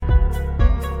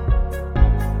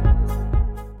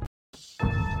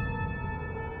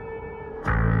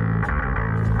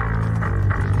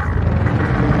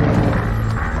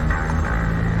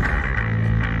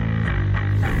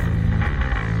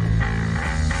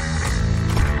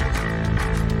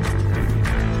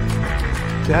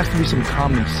there has to be some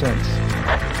common sense.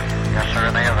 Yes,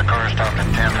 sir. They have the car stopped at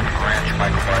 10th and Ranch,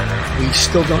 Michael by there. We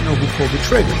still don't know who pulled the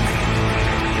trigger.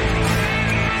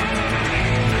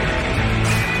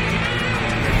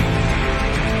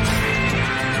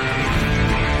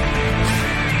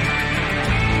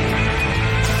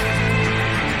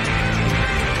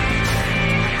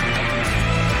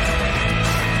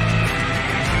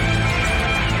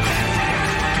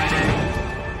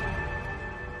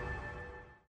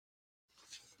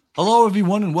 Hello,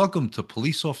 everyone, and welcome to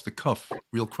Police Off the Cuff,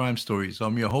 Real Crime Stories.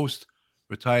 I'm your host,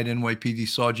 retired NYPD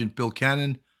Sergeant Bill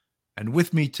Cannon, and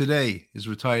with me today is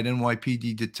retired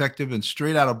NYPD Detective and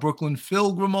straight out of Brooklyn,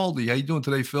 Phil Grimaldi. How you doing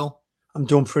today, Phil? I'm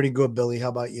doing pretty good, Billy. How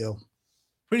about you?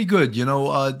 Pretty good. You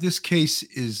know, this case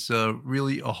is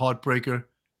really a heartbreaker,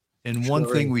 and one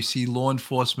thing we see law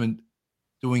enforcement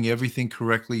doing everything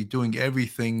correctly, doing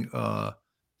everything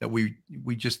that we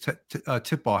just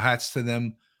tip our hats to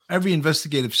them. Every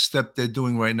investigative step they're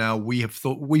doing right now, we've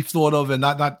thought of, and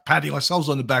not patting ourselves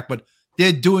on the back, but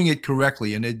they're doing it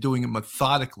correctly and they're doing it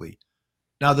methodically.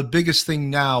 Now, the biggest thing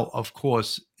now, of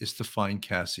course, is to find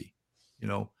Cassie, you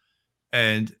know,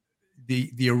 and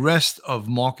the arrest of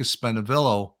Marcus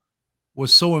Spanavello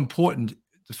was so important.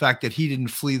 The fact that he didn't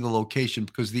flee the location,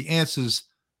 because the answers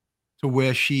to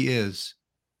where she is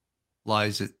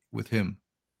lies with him,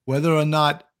 whether or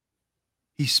not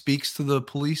he speaks to the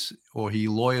police or he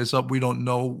lawyers up. We don't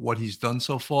know what he's done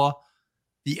so far.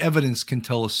 The evidence can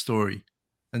tell a story.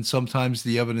 And sometimes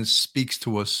the evidence speaks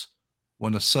to us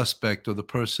when a suspect or the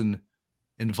person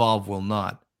involved will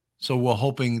not. So we're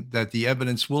hoping that the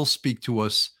evidence will speak to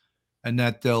us and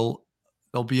that they'll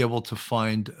be able to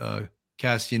find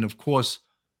Cassie. And of course,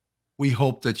 we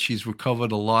hope that she's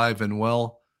recovered alive and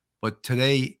well. But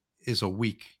today is a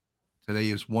week. Today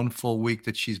is one full week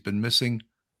that she's been missing.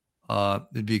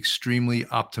 It'd be extremely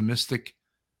optimistic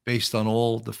based on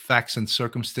all the facts and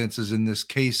circumstances in this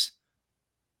case.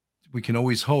 We can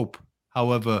always hope.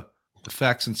 However, the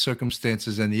facts and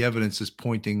circumstances and the evidence is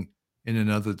pointing in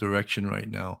another direction right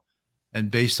now.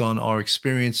 And based on our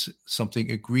experience, something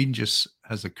egregious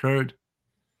has occurred,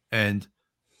 and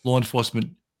law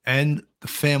enforcement and the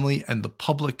family and the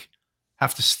public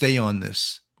have to stay on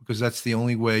this, because that's the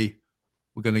only way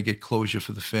we're going to get closure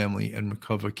for the family and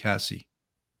recover Cassie.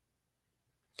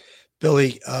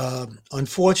 Billy,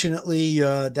 unfortunately,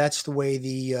 that's the way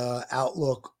the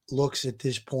outlook looks at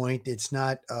this point. It's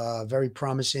not very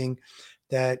promising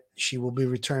that she will be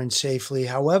returned safely.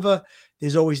 However,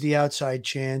 there's always the outside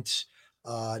chance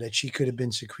that she could have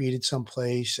been secreted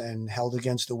someplace and held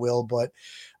against the will. But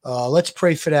let's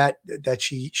pray for that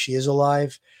she is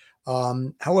alive.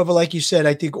 However, like you said,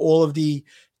 I think all of the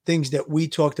things that we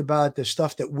talked about, the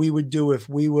stuff that we would do if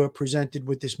we were presented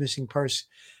with this missing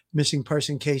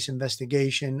person case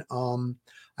investigation.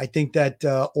 I think that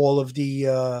all of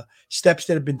the steps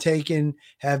that have been taken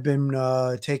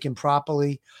taken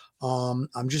properly.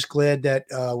 I'm just glad that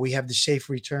we have the safe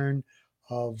return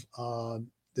of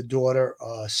the daughter,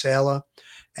 Selah.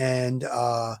 And,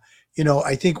 I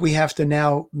think we have to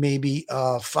now maybe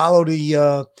follow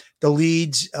the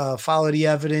leads, follow the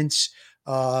evidence.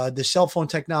 The cell phone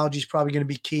technology is probably going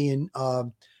to be key in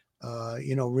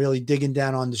really digging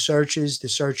down on the search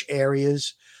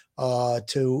areas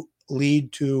to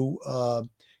lead to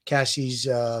Cassie's,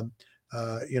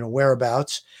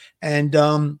 whereabouts. And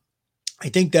I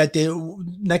think that the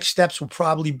next steps will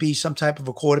probably be some type of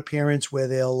a court appearance where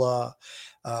they'll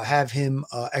have him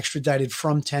extradited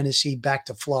from Tennessee back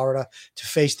to Florida to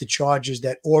face the charges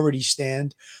that already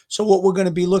stand. So what we're going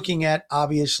to be looking at,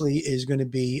 obviously, is going to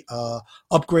be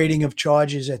upgrading of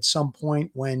charges at some point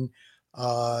when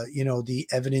the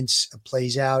evidence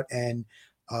plays out and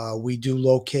we do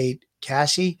locate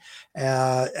Cassie.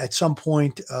 At some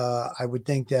point, I would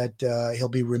think that he'll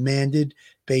be remanded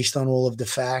based on all of the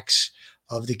facts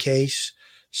of the case.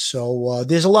 So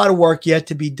there's a lot of work yet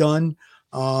to be done.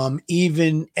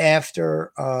 Even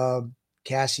after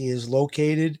Cassie is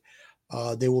located,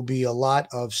 there will be a lot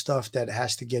of stuff that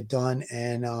has to get done.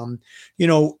 And,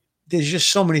 there's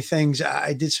just so many things.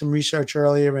 I did some research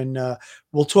earlier, and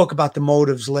we'll talk about the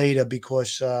motives later,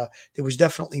 because there was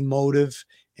definitely motive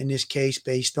in this case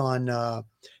based on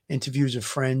interviews of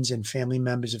friends and family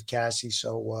members of Cassie.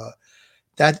 So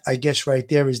that, I guess, right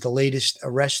there is the latest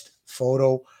arrest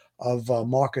photo of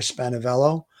Marcus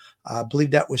Spanavello. I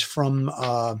believe that was from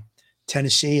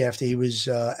Tennessee after he was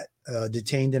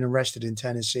detained and arrested in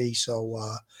Tennessee.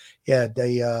 So,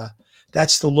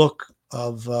 that's the look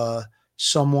of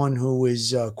someone who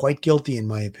is quite guilty, in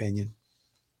my opinion.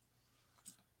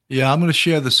 Yeah, I'm going to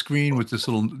share the screen with this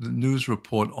little news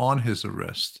report on his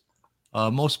arrest.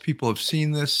 Most people have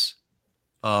seen this.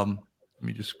 Let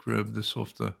me just grab this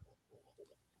off the.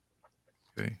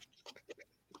 Okay.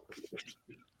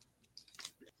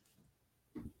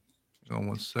 Hang on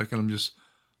 1 second. I'm just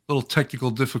little technical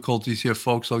difficulties here,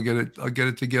 folks. I'll get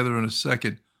it together in a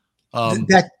second.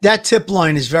 That tip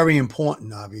line is very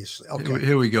important, obviously. Okay.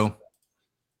 Here we go.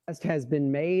 Has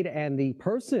been made, and the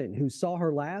person who saw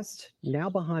her last now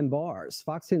behind bars.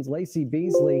 Fox 10's Lacey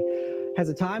Beasley has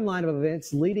a timeline of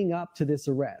events leading up to this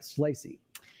arrest. Lacey.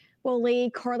 Well, Lee,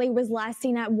 Carly was last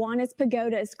seen at Juana's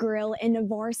Pagodas Grill in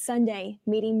Navarre Sunday,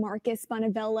 meeting Marcus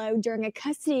Spanavello during a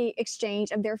custody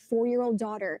exchange of their 4-year-old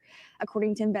daughter.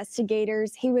 According to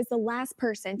investigators, he was the last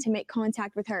person to make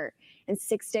contact with her. And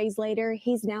 6 days later,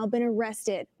 he's now been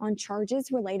arrested on charges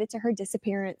related to her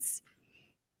disappearance.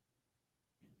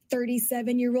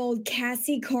 37-year-old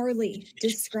Cassie Carly,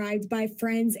 described by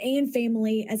friends and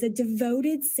family as a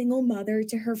devoted single mother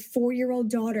to her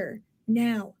 4-year-old daughter,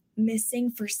 now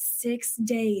missing for 6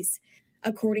 days.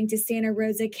 According to Santa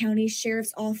Rosa County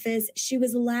Sheriff's Office, she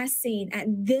was last seen at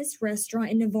this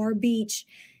restaurant in Navarre Beach,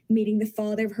 meeting the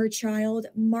father of her child,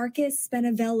 Marcus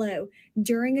Spanavello,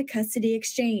 during a custody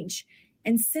exchange.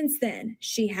 And since then,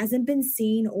 she hasn't been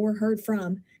seen or heard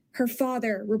from. Her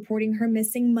father reporting her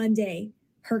missing Monday.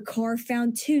 Her car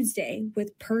found Tuesday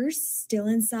with purse still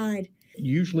inside.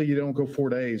 Usually you don't go 4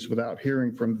 days without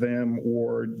hearing from them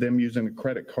or them using a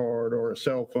credit card or a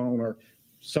cell phone or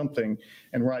something.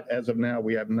 And right as of now,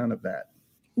 we have none of that.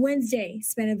 Wednesday,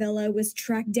 Spanavello was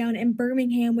tracked down in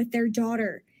Birmingham with their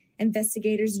daughter.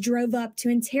 Investigators drove up to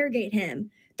interrogate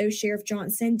him, though Sheriff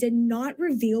Johnson did not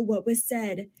reveal what was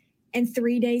said. And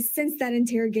 3 days since that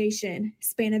interrogation,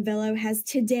 Spanavello has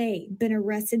today been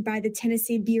arrested by the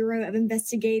Tennessee Bureau of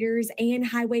Investigators and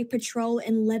Highway Patrol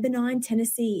in Lebanon,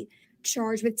 Tennessee,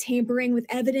 charged with tampering with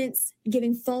evidence,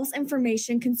 giving false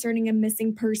information concerning a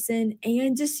missing person,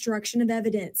 and destruction of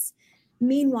evidence.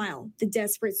 Meanwhile, the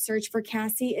desperate search for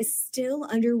Cassie is still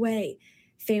underway.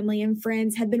 Family and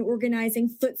friends have been organizing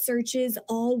foot searches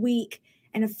all week,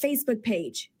 and a Facebook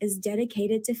page is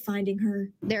dedicated to finding her.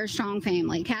 They're a strong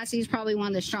family. Cassie's probably one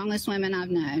of the strongest women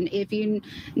I've known. If you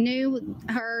knew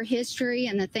her history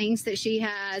and the things that she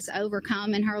has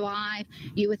overcome in her life,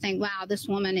 you would think, wow, this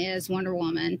woman is Wonder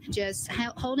Woman. Just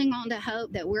holding on to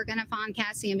hope that we're going to find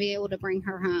Cassie and be able to bring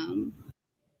her home.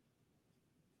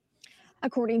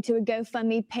 According to a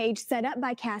GoFundMe page set up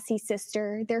by Cassie's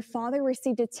sister, their father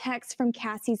received a text from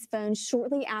Cassie's phone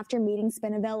shortly after meeting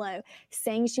Spanavello,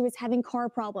 saying she was having car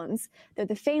problems, though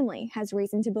the family has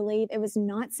reason to believe it was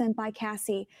not sent by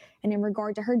Cassie. And in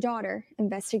regard to her daughter,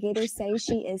 investigators say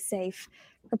she is safe.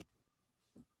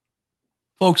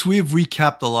 Folks, we have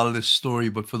recapped a lot of this story,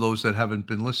 but for those that haven't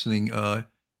been listening,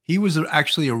 he was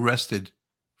actually arrested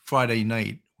Friday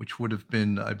night, which would have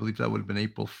been, I believe that would have been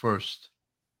April 1st.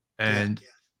 And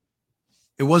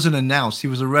it wasn't announced. He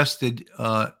was arrested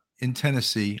in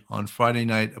Tennessee on Friday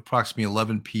night, approximately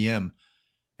 11 p.m.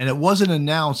 And it wasn't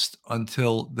announced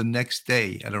until the next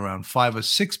day at around 5 or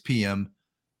 6 p.m.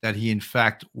 that he, in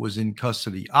fact, was in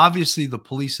custody. Obviously, the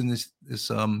police in this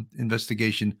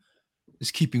investigation is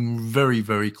keeping very,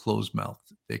 very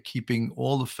close-mouthed. They're keeping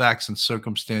all the facts and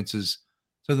circumstances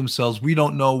to themselves. We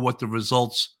don't know what the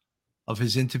results of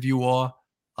his interview are.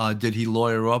 Did he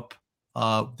lawyer up?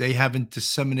 They haven't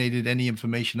disseminated any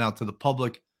information out to the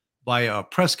public via a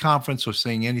press conference or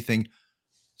saying anything.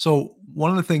 So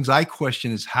one of the things I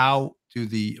question is, how do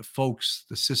the folks,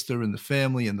 the sister and the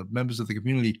family and the members of the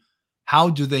community, how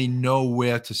do they know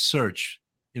where to search?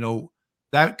 You know,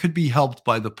 that could be helped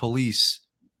by the police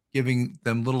giving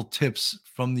them little tips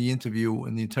from the interview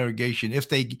and the interrogation, if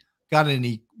they got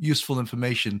any useful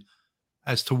information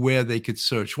as to where they could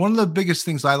search. One of the biggest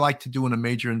things I like to do in a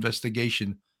major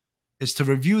investigation is to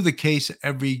review the case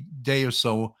every day or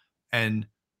so and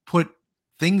put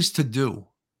things to do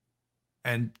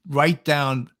and write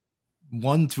down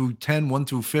 1 through 10, 1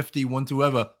 through 50, 1 through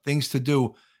ever, things to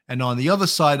do. And on the other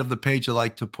side of the page, I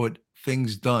like to put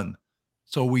things done.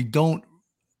 So we don't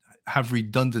have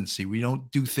redundancy. We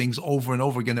don't do things over and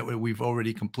over again that we've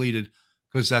already completed,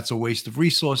 because that's a waste of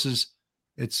resources.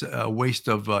 It's a waste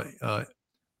of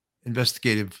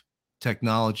investigative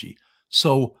technology.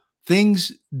 So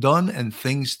things done and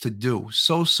things to do.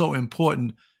 So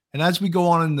important. And as we go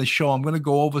on in the show, I'm going to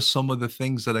go over some of the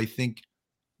things that I think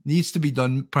needs to be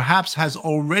done, perhaps has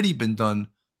already been done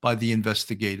by the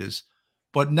investigators.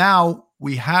 But now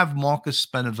we have Marcus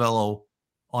Spanavello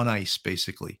on ice,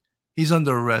 basically. He's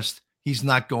under arrest. He's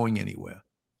not going anywhere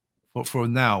for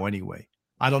now anyway.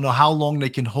 I don't know how long they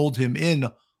can hold him in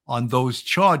on those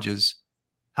charges.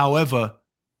 However,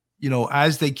 you know,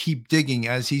 as they keep digging,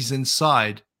 as he's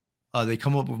inside, they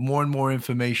come up with more and more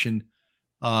information.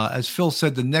 As Phil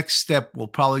said, the next step will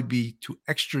probably be to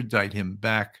extradite him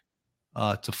back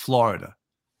to Florida.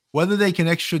 Whether they can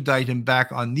extradite him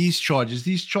back on these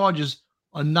charges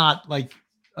are not like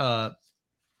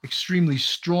extremely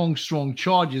strong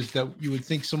charges that you would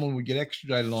think someone would get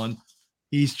extradited on.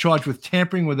 He's charged with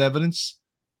tampering with evidence,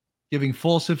 giving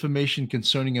false information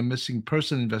concerning a missing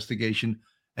person investigation,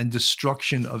 and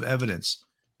destruction of evidence.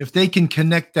 If they can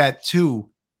connect that to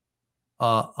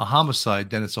a homicide,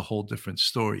 then it's a whole different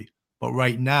story. But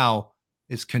right now,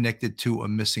 it's connected to a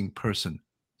missing person.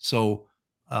 So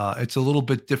it's a little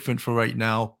bit different for right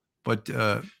now, but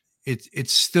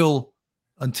it's still,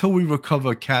 until we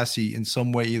recover Cassie in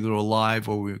some way, either alive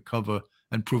or we recover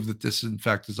and prove that this in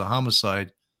fact is a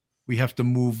homicide, we have to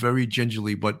move very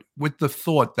gingerly, but with the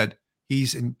thought that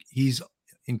he's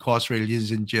incarcerated,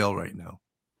 he's in jail right now.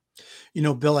 You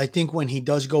know, Bill, I think when he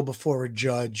does go before a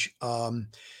judge,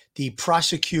 the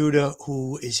prosecutor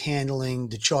who is handling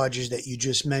the charges that you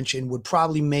just mentioned would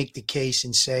probably make the case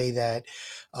and say that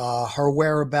her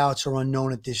whereabouts are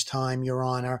unknown at this time, Your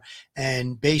Honor.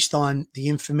 And based on the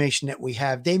information that we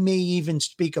have, they may even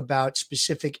speak about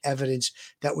specific evidence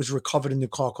that was recovered in the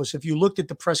car. Because if you looked at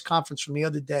the press conference from the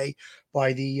other day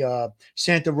by the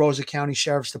Santa Rosa County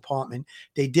Sheriff's Department,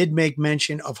 they did make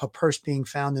mention of her purse being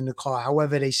found in the car.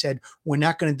 However, they said, we're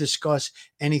not going to discuss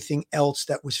anything else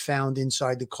that was found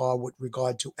inside the car with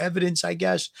regard to evidence, I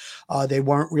guess. They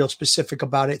weren't real specific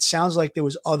about it. It sounds like there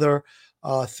was other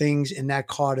things in that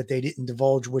car that they didn't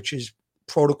divulge, which is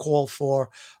protocol for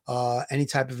any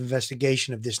type of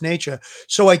investigation of this nature.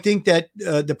 So I think that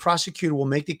the prosecutor will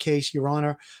make the case, Your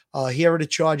Honor, here are the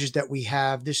charges that we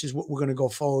have. This is what we're going to go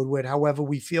forward with. However,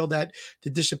 we feel that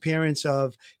the disappearance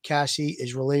of Cassie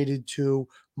is related to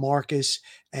Marcus,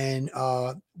 and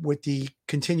with the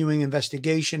continuing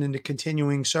investigation and the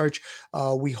continuing search,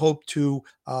 we hope to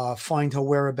find her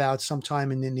whereabouts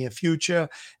sometime in the near future.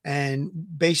 And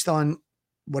based on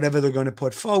whatever they're going to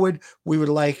put forward, we would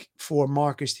like for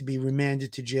Marcus to be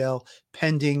remanded to jail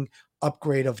pending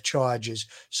upgrade of charges.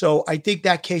 So I think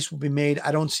that case will be made.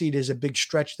 I don't see it as a big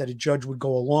stretch that a judge would go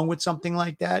along with something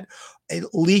like that.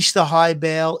 At least a high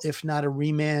bail, if not a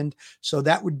remand. So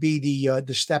that would be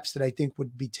the steps that I think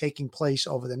would be taking place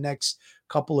over the next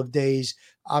couple of days.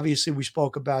 Obviously, we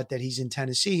spoke about that he's in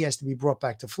Tennessee. He has to be brought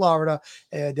back to Florida.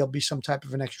 There'll be some type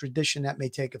of an extradition that may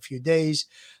take a few days.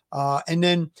 And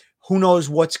then who knows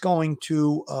what's going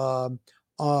to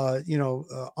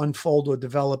unfold or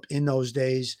develop in those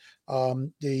days.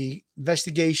 The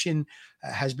investigation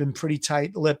has been pretty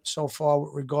tight-lipped so far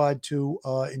with regard to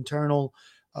internal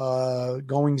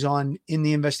goings on in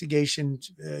the investigation.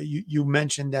 You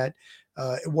mentioned that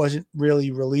it wasn't really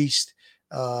released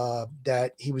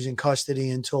that he was in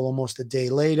custody until almost a day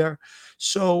later.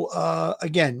 So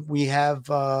again, we have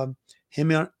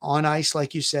him on ice,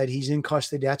 like you said. He's in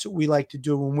custody. That's what we like to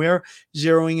do when we're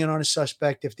zeroing in on a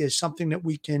suspect. If there's something that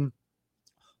we can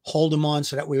hold them on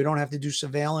so that we don't have to do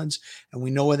surveillance and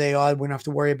we know where they are, we don't have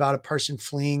to worry about a person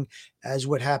fleeing, as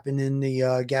what happened in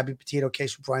the Gabby Petito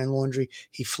case with Brian Laundrie.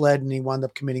 He fled and he wound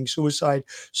up committing suicide.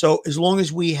 So as long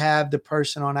as we have the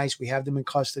person on ice, we have them in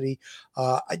custody.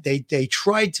 They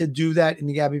tried to do that in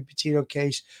the Gabby Petito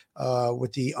case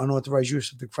with the unauthorized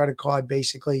use of the credit card,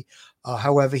 basically.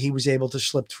 However, he was able to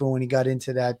slip through and he got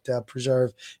into that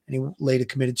preserve and he later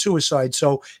committed suicide.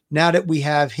 So now that we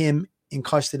have him in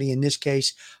custody in this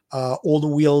case, all the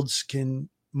wheels can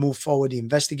move forward, the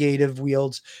investigative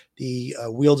wheels, the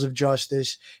wheels of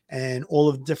justice, and all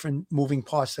of the different moving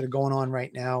parts that are going on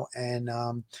right now. And,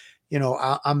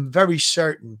 I'm very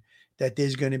certain that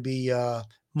there's going to be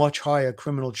much higher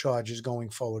criminal charges going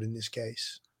forward in this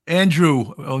case.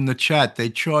 Andrew on the chat, they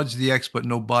charged the ex, but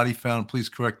no body found. Please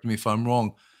correct me if I'm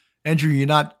wrong. Andrew, you're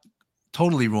not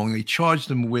totally wrong. They charged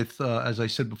him with, as I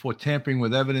said before, tampering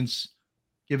with evidence,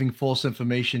 giving false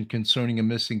information concerning a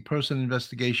missing person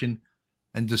investigation,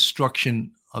 and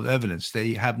destruction of evidence.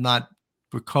 They have not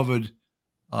recovered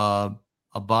a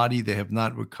body. They have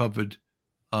not recovered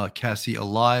Cassie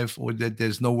alive, or that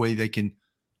there's no way they can,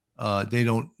 they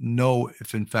don't know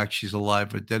if in fact she's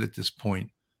alive or dead at this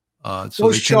point. So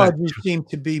those charges seem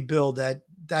to be, Bill,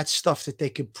 that's stuff that they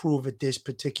could prove at this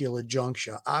particular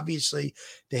juncture. Obviously,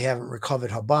 they haven't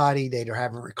recovered her body. They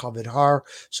haven't recovered her.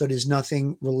 So there's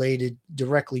nothing related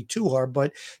directly to her.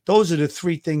 But those are the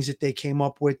three things that they came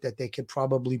up with that they could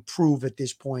probably prove at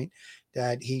this point,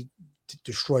 that he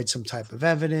destroyed some type of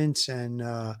evidence and,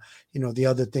 the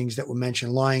other things that were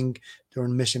mentioned, lying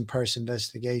during missing person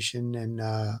investigation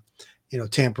and,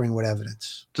 tampering with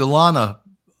evidence. Delana,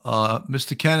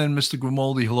 Mr. Cannon, Mr.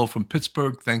 Grimaldi, hello from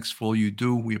Pittsburgh. Thanks for all you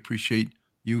do. We appreciate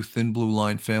you, Thin Blue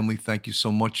Line family. Thank you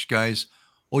so much, guys.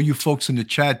 All you folks in the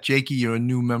chat, Jakey, you're a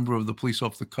new member of the Police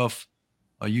Off the Cuff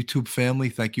YouTube family.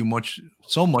 Thank you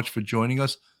so much for joining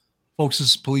us. Folks,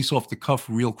 this is Police Off the Cuff,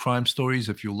 real crime stories.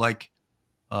 If you like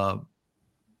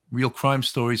real crime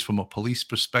stories from a police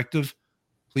perspective,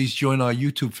 please join our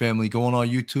YouTube family. Go on our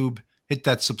YouTube, hit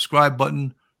that subscribe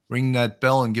button, ring that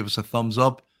bell, and give us a thumbs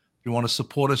up. If you want to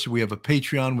support us, we have a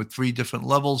Patreon with 3 different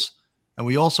levels. And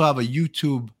we also have a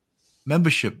YouTube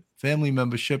membership, family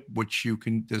membership, which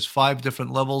there's 5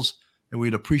 different levels, and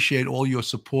we'd appreciate all your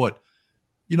support.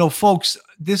 You know, folks,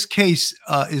 this case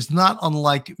is not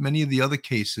unlike many of the other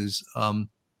cases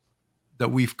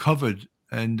that we've covered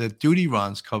and that Duty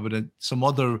Ron's covered and some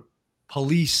other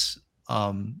police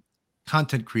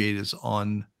content creators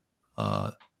on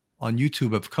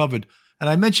YouTube have covered. And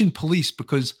I mentioned police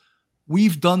because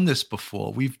we've done this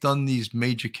before. We've done these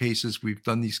major cases. We've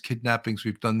done these kidnappings.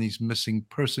 We've done these missing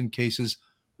person cases.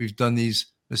 We've done these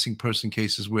missing person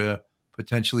cases where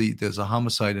potentially there's a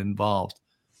homicide involved.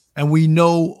 And we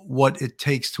know what it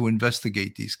takes to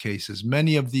investigate these cases.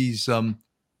 Many of these, some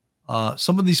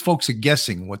of these folks are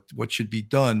guessing what should be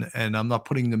done, and I'm not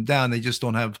putting them down. They just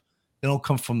they don't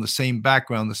come from the same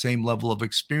background, the same level of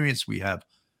experience we have.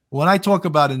 When I talk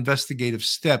about investigative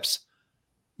steps,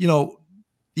 you know,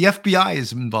 the FBI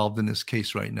is involved in this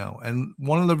case right now. And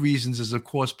one of the reasons is, of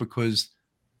course, because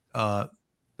the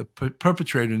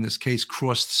perpetrator in this case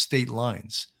crossed state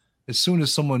lines. As soon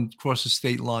as someone crosses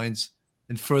state lines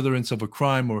in furtherance of a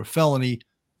crime or a felony,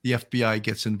 the FBI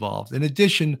gets involved. In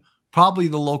addition, probably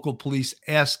the local police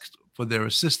asked for their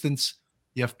assistance.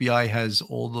 The FBI has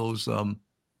all those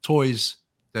toys,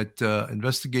 that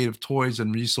investigative toys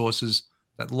and resources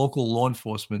that local law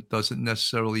enforcement doesn't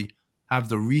necessarily have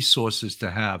the resources to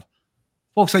have.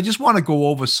 Folks, I just want to go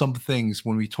over some things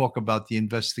when we talk about the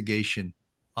investigation.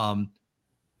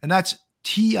 And that's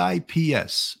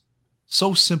TIPS.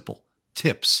 So simple.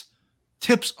 Tips.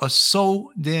 Tips are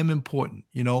so damn important,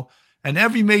 you know, and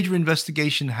every major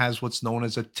investigation has what's known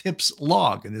as a tips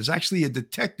log. And there's actually a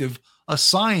detective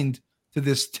assigned to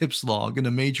this tips log in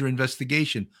a major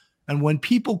investigation. And when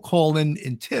people call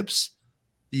in tips,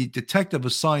 the detective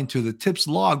assigned to the tips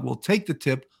log will take the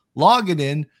tip, log it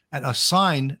in, and a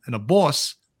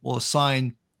boss will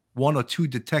assign 1 or 2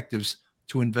 detectives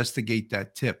to investigate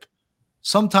that tip.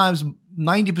 Sometimes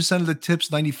 90% of the tips,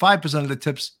 95% of the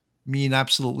tips mean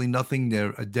absolutely nothing.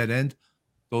 They're a dead end.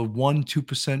 The 1%,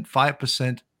 2%,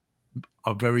 5%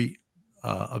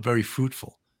 are very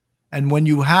fruitful. And when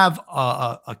you have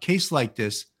a case like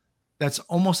this, that's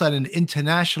almost at an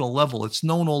international level, it's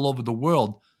known all over the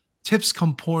world, tips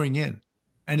come pouring in.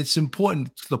 And it's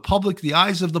important to the public, the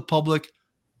eyes of the public,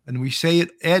 and we say it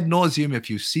ad nauseum,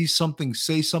 if you see something,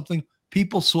 say something.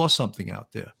 People saw something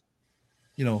out there.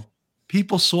 You know,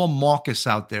 people saw Marcus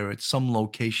out there at some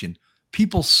location.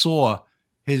 People saw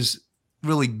his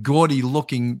really gaudy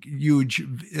looking huge,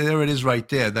 there it is right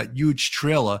there, that huge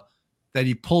trailer that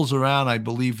he pulls around, I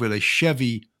believe, with a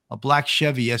black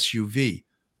Chevy SUV.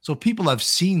 So people have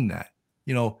seen that.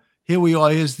 You know, here we are,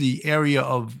 here's the area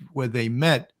of where they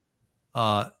met.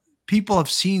 People have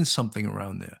seen something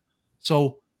around there.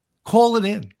 So call it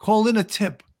in. Call in a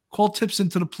tip. Call tips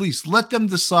into the police. Let them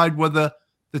decide whether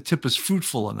the tip is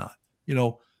fruitful or not. You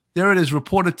know, there it is.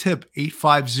 Report a tip,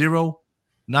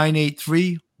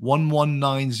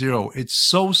 850-983-1190. It's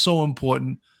so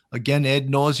important. Again, ad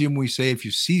nauseum, we say if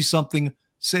you see something,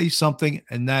 say something,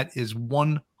 and that is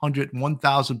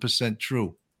 1,000%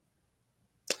 true.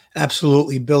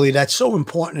 Absolutely, Billy. That's so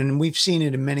important. And we've seen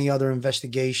it in many other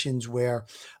investigations where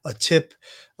a tip,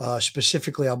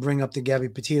 specifically, I'll bring up the Gabby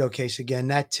Petito case again,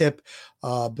 that tip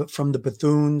but from the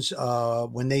Bethunes,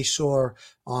 when they saw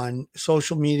on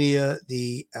social media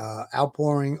the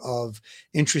outpouring of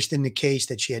interest in the case,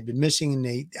 that she had been missing, and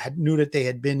they knew that they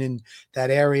had been in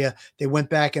that area. They went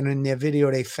back, and in their video,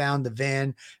 they found the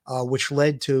van, which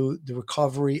led to the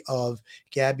recovery of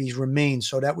Gabby's remains.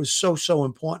 So that was so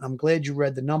important. I'm glad you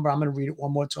read the number. I'm going to read it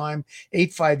one more time,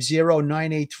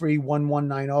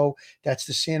 850-983-1190. That's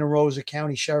the Santa Rosa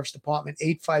County Sheriff's Department,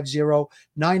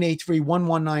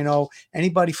 850-983-1190.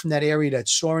 Anybody from that area that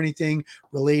saw anything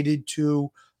related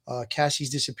to Cassie's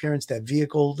disappearance, that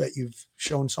vehicle that you've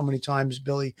shown so many times,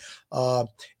 Billy,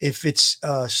 if it's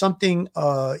something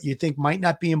you think might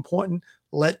not be important,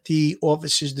 let the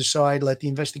officers decide, let the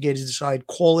investigators decide,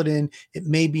 call it in. It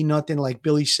may be nothing. Like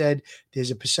Billy said,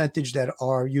 there's a percentage that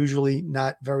are usually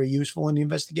not very useful in the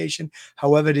investigation.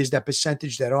 However, it is that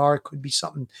percentage that are, it could be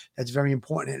something that's very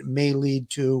important, and it may lead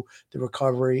to the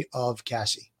recovery of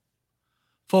Cassie.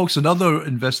 Folks, another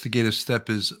investigative step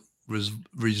is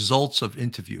results of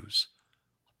interviews.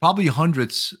 Probably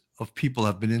hundreds of people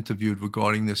have been interviewed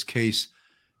regarding this case.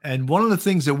 And one of the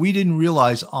things that we didn't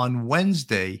realize on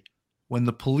Wednesday, when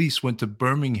the police went to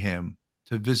Birmingham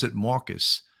to visit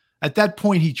Marcus, at that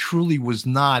point, he truly was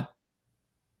not.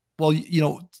 Well,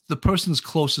 the person's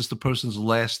closest, the person's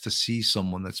last to see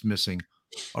someone that's missing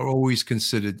are always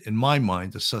considered, in my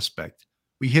mind, a suspect.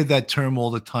 We hear that term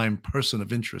all the time, person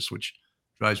of interest, which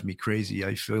drives me crazy.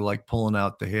 I feel like pulling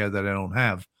out the hair that I don't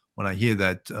have when I hear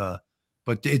that.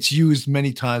 But it's used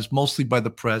many times, mostly by the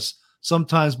press,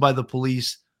 sometimes by the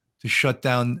police, to shut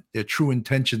down their true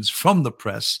intentions from the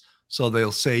press. So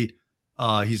they'll say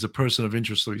he's a person of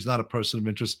interest or he's not a person of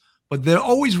interest. But they're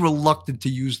always reluctant to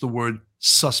use the word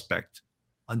suspect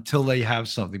until they have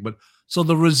something. But so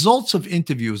the results of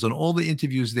interviews and all the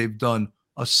interviews they've done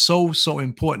are so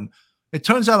important. It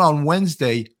turns out on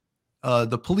Wednesday,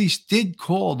 the police did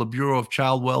call the Bureau of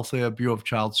Child Welfare, Bureau of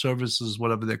Child Services,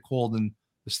 whatever they're called in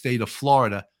the state of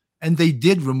Florida, and they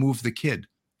did remove the kid.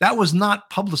 That was not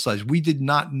publicized. We did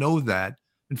not know that.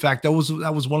 In fact, that was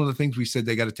one of the things we said.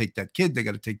 They got to take that kid. They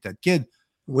got to take that kid.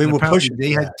 We were pushing.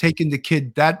 They had taken the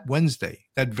kid that Wednesday,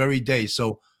 that very day.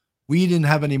 So we didn't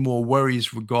have any more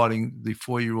worries regarding the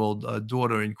 4-year-old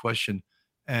daughter in question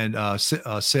and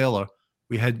Sailor.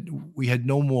 We had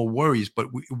no more worries, but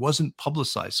it wasn't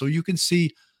publicized. So you can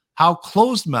see how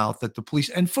closed-mouthed that the police,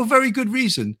 and for very good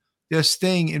reason, they're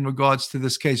staying in regards to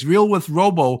this case. Real with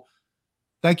Robo,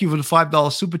 thank you for the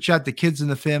 $5 super chat. The kids in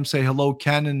the fam say hello,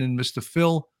 Cannon and Mr.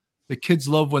 Phil. The kids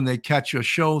love when they catch your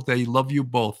show. They love you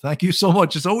both. Thank you so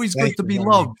much. It's always good to be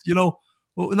loved.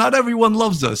 Well, not everyone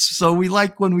loves us, so we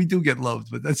like when we do get loved,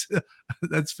 but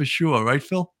that's for sure. Right,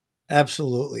 Phil?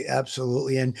 Absolutely.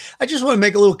 And I just want to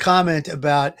make a little comment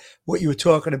about what you were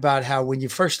talking about, how when you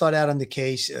first start out on the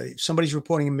case, somebody's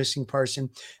reporting a missing person.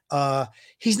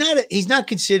 He's not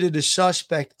considered a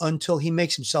suspect until he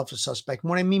makes himself a suspect. And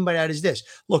what I mean by that is this.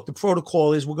 Look, the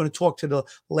protocol is we're going to talk to the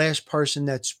last person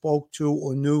that spoke to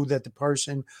or knew that the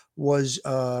person was,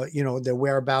 their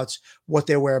whereabouts, what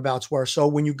their whereabouts were. So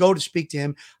when you go to speak to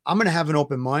him, I'm going to have an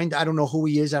open mind. I don't know who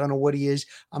he is. I don't know what he is.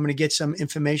 I'm going to get some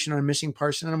information on a missing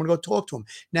person and I'm going to go talk to him.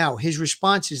 Now, his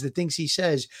responses, the things he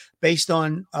says based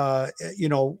on,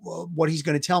 what he's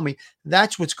going to tell me,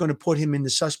 that's what's going to put him in the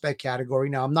suspect category.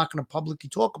 Now, I'm not going to publicly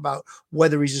talk about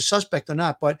whether he's a suspect or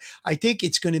not, but I think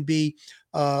it's going to be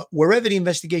wherever the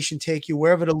investigation take you,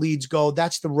 wherever the leads go,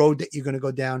 that's the road that you're going to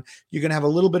go down. You're going to have a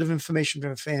little bit of information from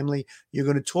the family. You're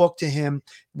going to talk to him.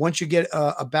 Once you get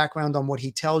a background on what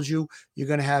he tells you, you're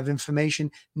going to have information.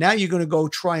 Now you're going to go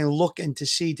try and look and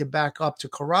to back up, to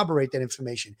corroborate that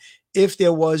information. If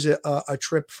there was a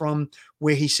trip from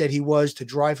where he said he was to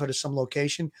drive her to some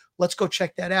location, let's go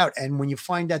check that out. And when you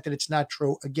find out that it's not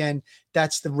true, again,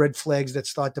 that's the red flags that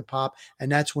start to pop.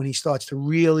 And that's when he starts to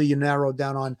really narrow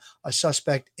down on a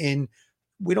suspect in,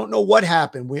 we don't know what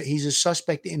happened. He's a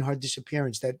suspect in her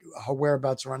disappearance, that her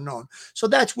whereabouts are unknown. So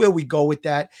that's where we go with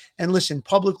that. And listen,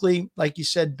 publicly, like you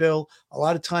said, Bill, a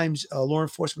lot of times law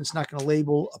enforcement's not going to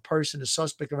label a person a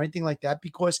suspect or anything like that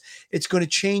because it's going to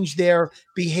change their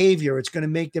behavior. It's going to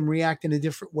make them react in a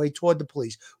different way toward the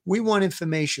police. We want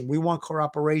information. We want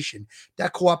cooperation.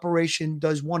 That cooperation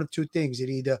does one of two things. It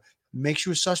either makes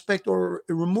you a suspect or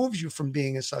it removes you from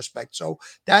being a suspect. So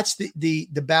that's the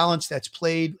balance that's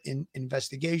played in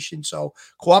investigation. So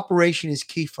cooperation is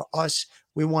key for us.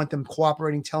 We want them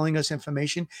cooperating, telling us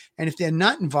information. And if they're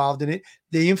not involved in it,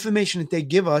 the information that they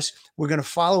give us, we're going to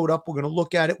follow it up. We're going to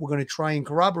look at it. We're going to try and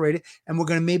corroborate it. And we're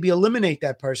going to maybe eliminate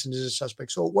that person as a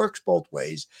suspect. So it works both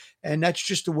ways. And that's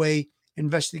just the way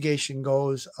investigation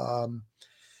goes. And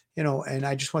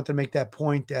I just want to make that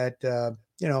point that,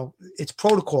 it's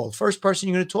protocol. The first person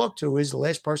you're going to talk to is the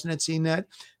last person that's seen that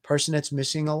person that's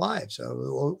missing alive.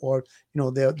 So, or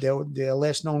their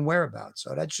last known whereabouts.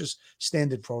 So that's just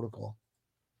standard protocol.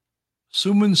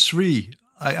 Suman Sri,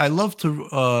 I love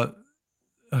to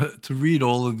read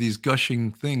all of these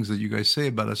gushing things that you guys say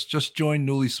about us. Just joined,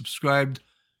 newly subscribed.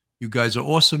 You guys are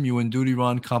awesome. You and Duty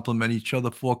Ron compliment each other.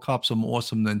 4 cops are more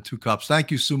awesome than 2 cops. Thank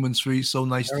you, Suman Sri. So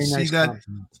nice to see that.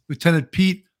 Compliment.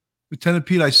 Lieutenant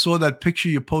Pete, I saw that picture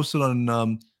you posted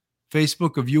on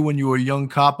Facebook of you when you were a young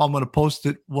cop. I'm going to post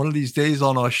it one of these days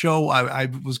on our show. I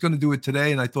was going to do it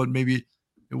today, and I thought maybe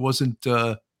it wasn't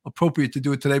appropriate to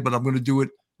do it today, but I'm going to do it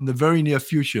in the very near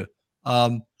future.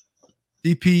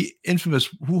 DP Infamous,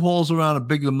 who hauls around a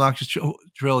big obnoxious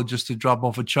trailer just to drop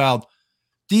off a child?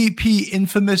 DP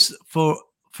Infamous, for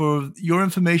your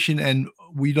information, and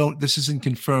this isn't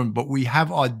confirmed, but we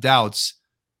have our doubts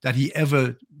that he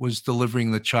ever was delivering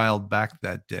the child back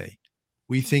that day.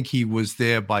 We think he was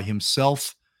there by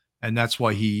himself, and that's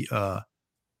why he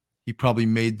probably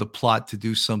made the plot to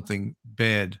do something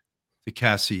bad to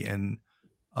Cassie. And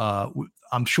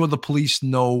I'm sure the police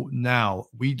know now.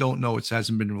 We don't know. It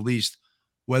hasn't been released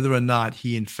whether or not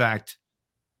he, in fact,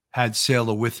 had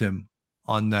Sailor with him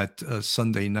on that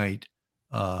Sunday night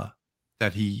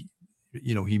that he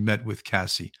met with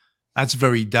Cassie. That's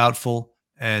very doubtful.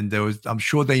 And I'm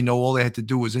sure they know all they had to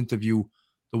do was interview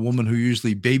the woman who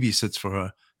usually babysits for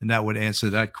her, and that would answer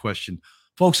that question.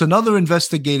 Folks, another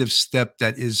investigative step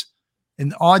that is,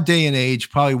 in our day and age,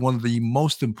 probably one of the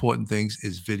most important things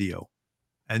is video.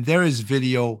 And there is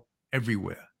video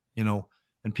everywhere,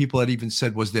 and people had even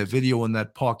said, was there video in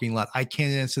that parking lot? I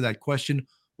can't answer that question.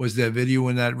 Was there video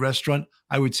in that restaurant?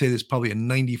 I would say there's probably a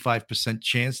 95%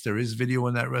 chance there is video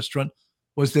in that restaurant.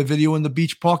 Was there video in the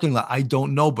beach parking lot? I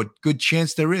don't know, but good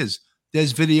chance there is.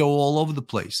 There's video all over the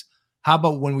place. How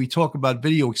about when we talk about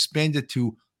video, expand it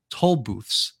to toll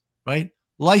booths, right?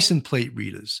 License plate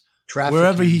readers. Traffic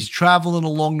Wherever jam. he's traveling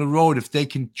along the road, if they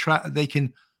can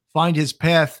find his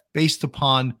path based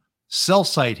upon cell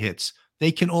site hits.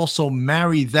 They can also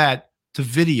marry that to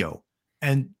video.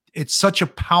 And it's such a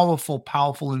powerful,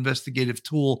 powerful investigative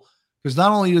tool, because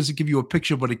not only does it give you a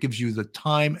picture, but it gives you the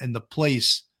time and the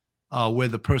place where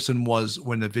the person was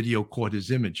when the video caught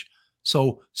his image.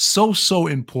 So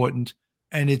important.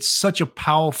 And it's such a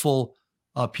powerful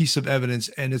piece of evidence.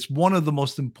 And it's one of the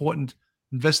most important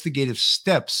investigative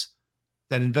steps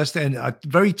that and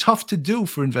very tough to do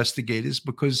for investigators,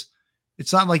 because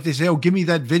it's not like they say, oh, give me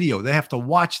that video. They have to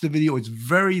watch the video. It's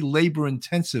very labor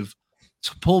intensive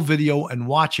to pull video and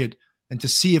watch it and to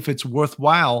see if it's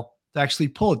worthwhile to actually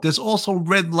pull it. There's also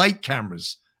red light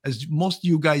cameras, as most of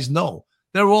you guys know.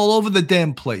 They're all over the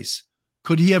damn place.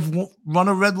 Could he have run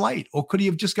a red light, or could he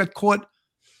have just got caught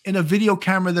in a video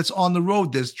camera that's on the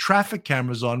road? There's traffic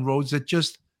cameras on roads that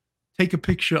just take a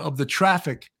picture of the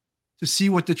traffic to see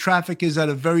what the traffic is at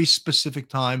a very specific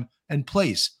time and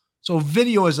place. So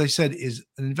video, as I said, is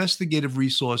an investigative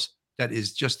resource that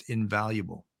is just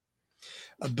invaluable.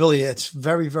 Billy, it's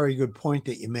very, very good point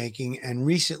that you're making. And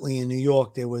recently in New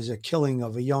York, there was a killing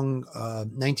of a young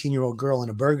 19-year-old girl in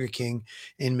a Burger King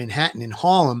in Manhattan, in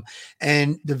Harlem.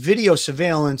 And the video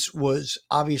surveillance was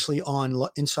obviously on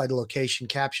inside the location,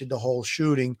 captured the whole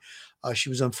shooting. She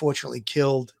was unfortunately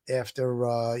killed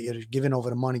after giving over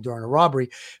the money during a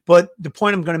robbery. But the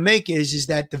point I'm going to make is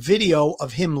that the video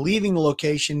of him leaving the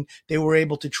location, they were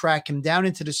able to track him down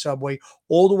into the subway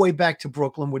all the way back to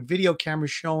Brooklyn, with video cameras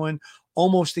showing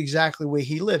almost exactly where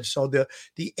he lives. So the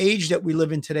age that we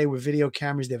live in today with video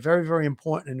cameras, they're very, very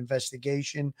important in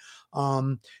investigation.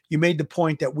 You made the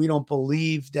point that we don't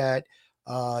believe that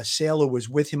Sailor was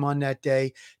with him on that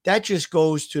day. That just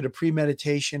goes to the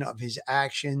premeditation of his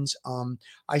actions.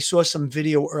 I saw some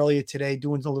video earlier today,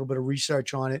 doing a little bit of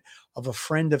research on it, of a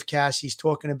friend of Cassie's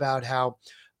talking about how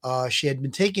she had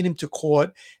been taking him to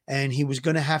court, and he was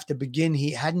going to have to begin. He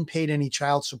hadn't paid any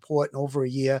child support in over a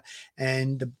year,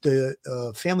 and the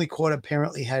family court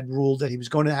apparently had ruled that he was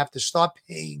going to have to stop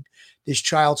paying this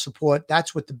child support.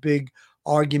 That's what the big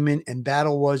argument and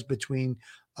battle was between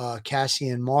Cassie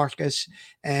and Marcus.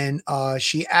 And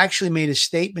she actually made a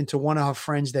statement to one of her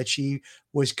friends that she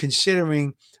was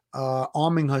considering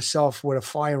arming herself with a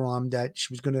firearm, that she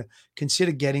was going to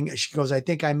consider getting. She goes, I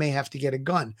think I may have to get a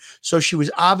gun. So she was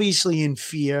obviously in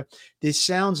fear. This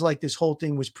sounds like this whole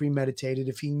thing was premeditated.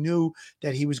 If he knew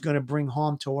that he was going to bring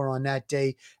harm to her on that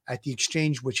day at the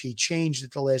exchange, which he changed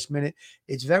at the last minute,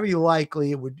 it's very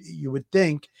likely you would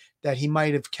think that he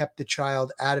might have kept the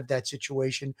child out of that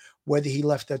situation, whether he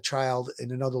left that child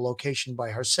in another location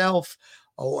by herself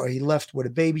or he left with a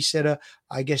babysitter.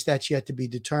 I guess that's yet to be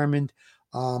determined.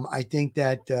 I think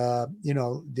that,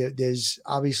 there's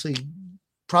obviously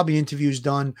probably interviews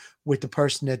done with the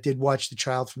person that did watch the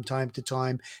child from time to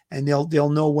time, and they'll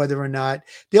know whether or not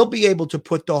they'll be able to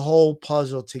put the whole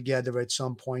puzzle together at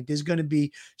some point. There's going to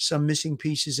be some missing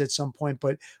pieces at some point,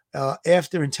 but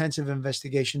after intensive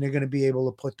investigation, they're going to be able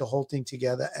to put the whole thing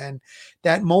together. And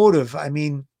that motive, I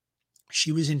mean,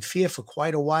 she was in fear for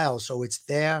quite a while, so it's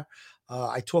there.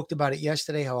 I talked about it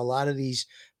yesterday, how a lot of these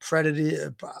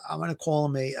predator, I'm going to call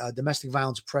them a domestic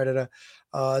violence predator,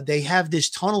 they have this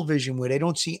tunnel vision where they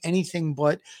don't see anything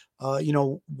but,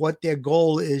 what their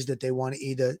goal is, that they want to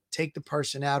either take the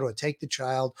person out or take the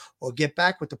child or get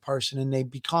back with the person, and they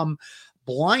become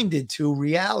blinded to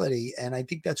reality. And I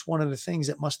think that's one of the things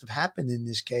that must have happened in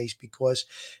this case, because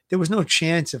there was no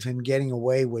chance of him getting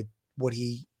away with what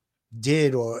he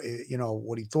did, or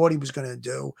what he thought he was going to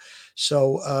do.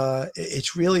 So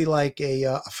it's really like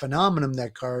a phenomenon that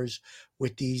occurs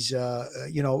with these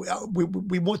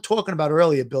we were talking about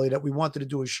earlier, Billy, that we wanted to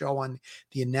do a show on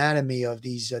the anatomy of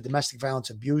these domestic violence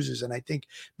abusers, and I think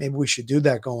maybe we should do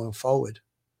that going forward.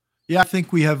 Yeah, I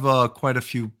think we have quite a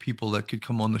few people that could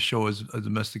come on the show as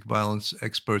domestic violence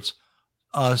experts.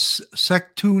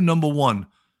 Sec 2, number 1.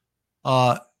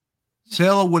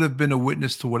 Sailor would have been a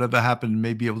witness to whatever happened and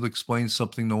may be able to explain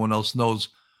something no one else knows.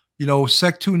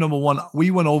 Sec 2, number 1, we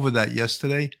went over that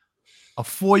yesterday. A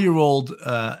 4-year-old,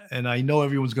 and I know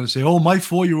everyone's going to say, oh, my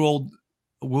 4-year-old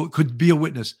could be a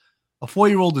witness. A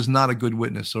 4-year-old is not a good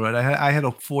witness, all right? I had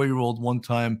a 4-year-old one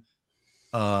time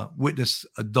witness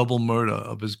a double murder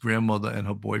of his grandmother and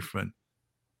her boyfriend.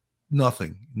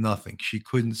 Nothing. She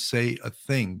couldn't say a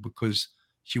thing because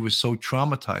she was so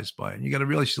traumatized by it. And you got to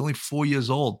realize she's only 4 years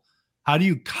old. How do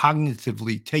you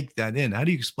cognitively take that in? How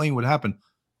do you explain what happened?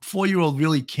 A 4-year-old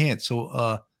really can't.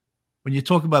 So when you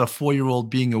talk about a 4-year-old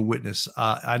being a witness,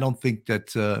 I don't think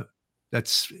that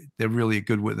they're really a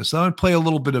good witness. I'm going to play a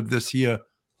little bit of this here.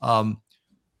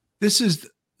 This is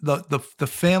the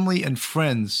family and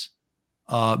friends.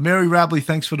 Mary Rabley,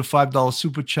 thanks for the $5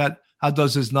 super chat. How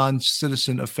does his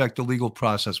non-citizen affect the legal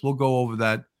process? We'll go over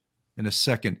that in a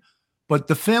second. But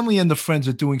the family and the friends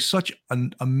are doing such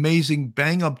an amazing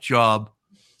bang-up job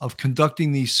of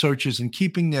conducting these searches and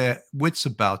keeping their wits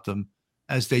about them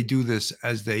as they do this,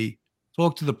 as they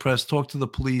talk to the press, talk to the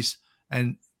police,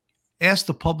 and ask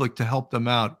the public to help them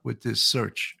out with this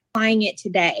search. Applying it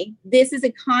today. This is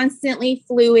a constantly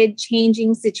fluid,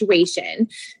 changing situation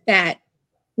that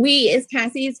we, as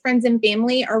Cassie's friends and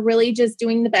family, are really just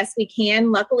doing the best we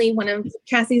can. Luckily, one of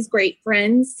Cassie's great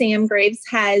friends, Sam Graves,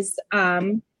 has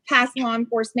passed law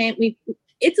enforcement.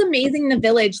 It's amazing the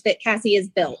village that Cassie has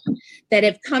built, that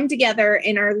have come together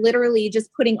and are literally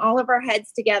just putting all of our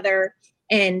heads together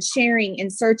and sharing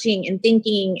and searching and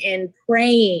thinking and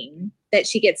praying that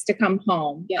she gets to come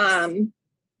home. Yes.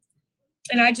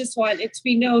 And I just want it to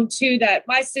be known too that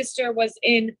my sister was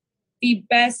in the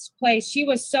best place. She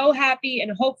was so happy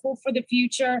and hopeful for the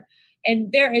future.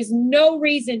 And there is no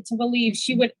reason to believe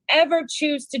she would ever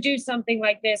choose to do something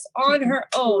like this on her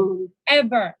own,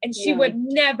 ever. And she would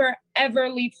never, ever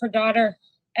leave her daughter,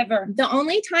 ever. The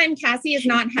only time Cassie has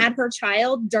not had her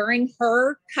child during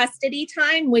her custody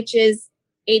time, which is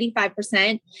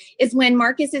 85%, is when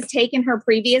Marcus has taken her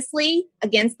previously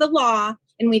against the law,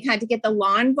 and we've had to get the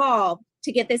law involved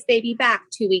to get this baby back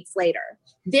 2 weeks later.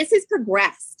 This has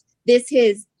progressed. This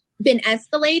has been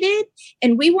escalated,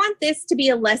 and we want this to be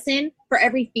a lesson for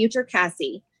every future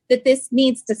Cassie, that this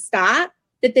needs to stop,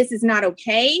 that this is not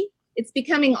okay. It's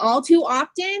becoming all too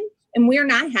often, and we're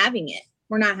not having it.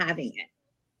 We're not having it.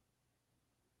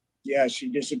 Yeah, she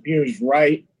disappears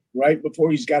right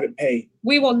before he's got to pay.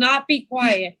 We will not be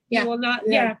quiet. Yeah. We will not.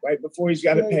 Right before he's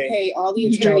got to pay all the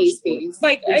attorney's fees,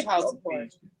 like child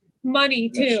support, money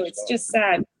too. It's just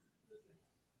sad.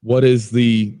 What is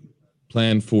the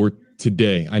plan for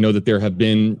today? I know that there have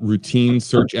been routine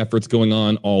search efforts going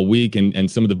on all week,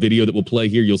 and some of the video that we'll play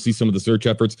here, you'll see some of the search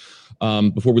efforts.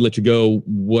 Before we let you go,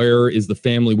 where is the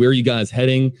family? Where are you guys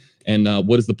heading? And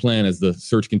what is the plan as the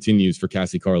search continues for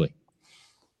Cassie Carley?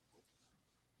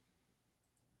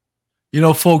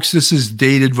 Folks, this is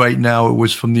dated right now. It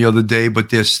was from the other day, but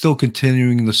they're still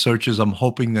continuing the searches. I'm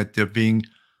hoping that they're being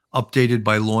updated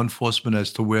by law enforcement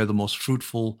as to where the most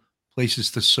fruitful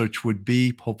places to search would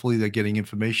be. Hopefully they're getting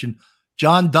information.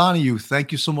 John Donahue,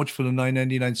 thank you so much for the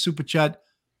 $9.99 super chat.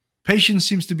 Patience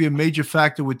seems to be a major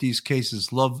factor with these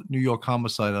cases. Love New York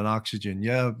homicide on Oxygen.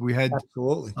 Yeah, we had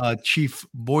Chief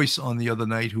Boyce on the other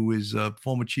night, who is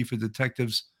former chief of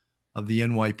detectives of the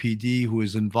NYPD, who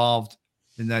is involved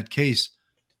in that case.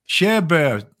 Share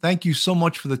Bear, thank you so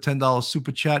much for the $10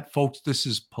 super chat. Folks, this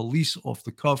is Police Off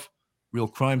the Cuff, real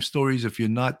crime stories. If you're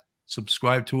not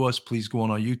subscribed to us, please go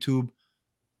on our YouTube,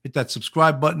 hit that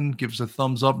subscribe button, give us a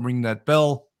thumbs up, ring that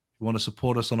bell. If you want to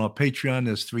support us on our Patreon,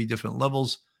 there's 3 different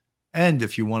levels. And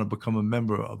if you want to become a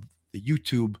member of the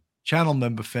YouTube channel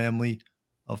member family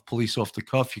of Police Off the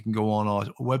Cuff, you can go on our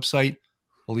website,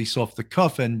 Police Off the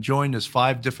Cuff, and join. There's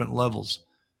 5 different levels.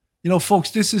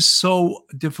 Folks, this is so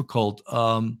difficult.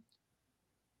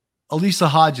 Elisa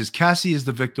Hodges, Cassie is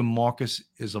the victim. Marcus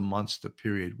is a monster,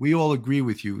 period. We all agree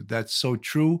with you. That's so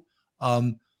true.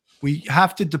 We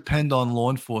have to depend on law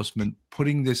enforcement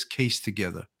putting this case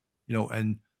together,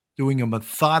 and doing a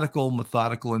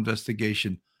methodical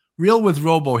investigation. Real with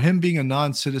Robo, him being a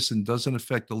non-citizen doesn't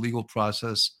affect the legal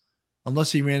process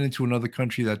unless he ran into another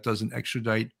country that doesn't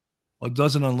extradite, or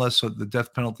doesn't unless the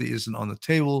death penalty isn't on the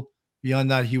table.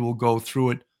 Beyond that, he will go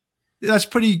through it. That's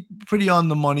pretty on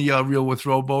the money, Real with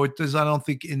Robo. It does. I don't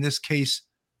think in this case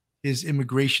his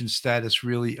immigration status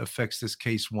really affects this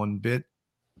case one bit.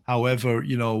 However,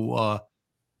 the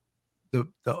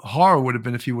horror would have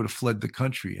been if he would have fled the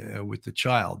country with the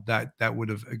child. That would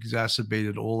have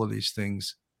exacerbated all of these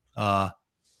things.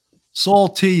 Saul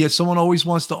T, if someone always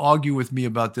wants to argue with me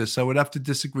about this, I would have to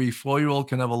disagree. 4-year-old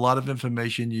can have a lot of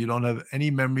information. You don't have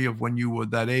any memory of when you were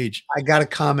that age. I got to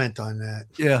comment on that.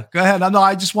 Yeah, go ahead. No,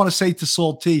 I just want to say to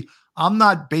Saul T, I'm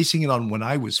not basing it on when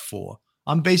I was 4.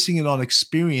 I'm basing it on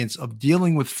experience of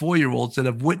dealing with 4-year-olds that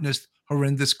have witnessed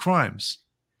horrendous crimes.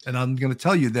 And I'm going to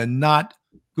tell you, they're not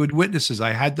good witnesses.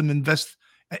 I had them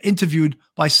interviewed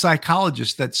by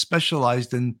psychologists that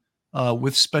specialized in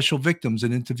with special victims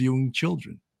and interviewing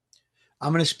children.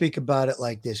 I'm going to speak about it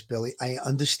like this, Billy. I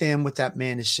understand what that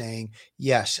man is saying.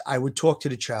 Yes, I would talk to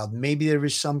the child. Maybe there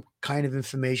is some kind of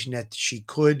information that she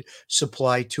could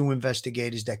supply to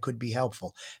investigators that could be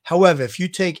helpful. However, if you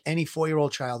take any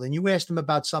 4-year-old child and you ask them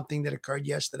about something that occurred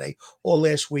yesterday or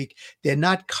last week, they're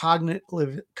not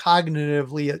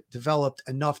cognitively developed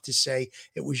enough to say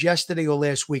it was yesterday or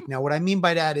last week. Now, what I mean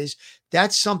by that is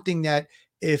that's something that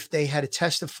if they had to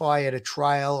testify at a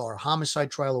trial or a homicide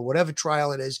trial or whatever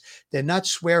trial it is, they're not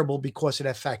swearable because of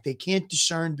that fact. They can't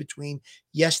discern between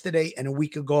yesterday and a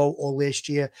week ago or last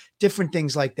year, different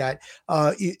things like that.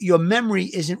 Your memory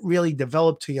isn't really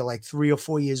developed till you're like 3 or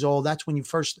 4 years old. That's when you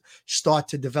first start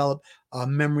to develop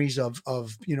memories of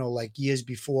like years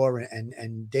before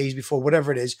and days before,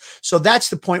 whatever it is. So that's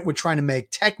the point we're trying to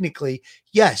make. Technically,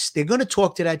 yes, they're going to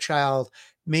talk to that child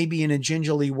maybe in a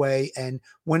gingerly way. And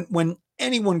when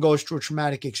anyone goes through a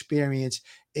traumatic experience,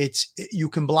 you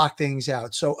can block things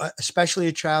out. So especially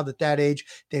a child at that age,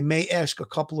 they may ask a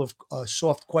couple of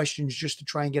soft questions just to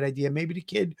try and get an idea. Maybe the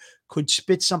kid could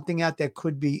spit something out that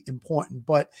could be important.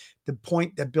 But the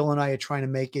point that Bill and I are trying to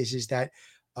make is that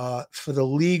for the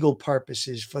legal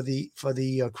purposes, for the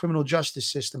criminal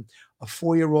justice system, a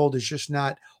 4-year-old is just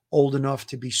not old enough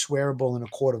to be swearable in a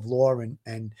court of law.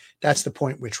 And that's the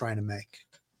point we're trying to make.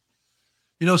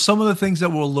 You know, some of the things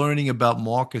that we're learning about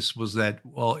Marcus was that,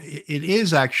 well, it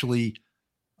is actually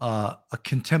a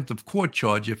contempt of court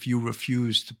charge if you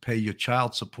refuse to pay your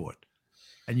child support.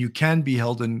 And you can be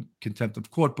held in contempt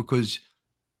of court because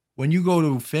when you go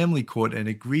to family court and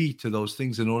agree to those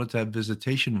things in order to have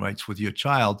visitation rights with your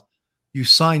child, you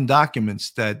sign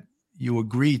documents that you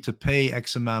agree to pay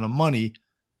X amount of money.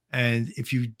 And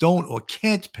if you don't or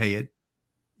can't pay it,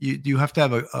 you have to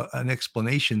have an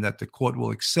explanation that the court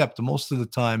will accept. Most of the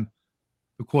time,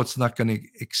 the court's not going to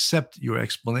accept your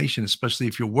explanation, especially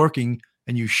if you're working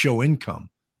and you show income.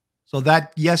 So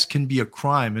that, yes, can be a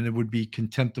crime, and it would be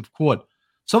contempt of court.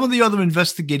 Some of the other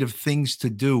investigative things to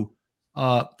do,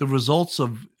 the results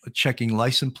of checking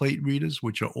license plate readers,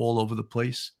 which are all over the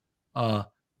place,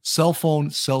 cell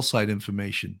phone, cell site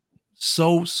information,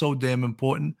 so damn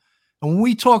important. And when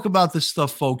we talk about this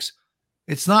stuff, folks,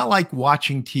 it's not like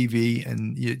watching TV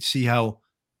and you see how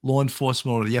law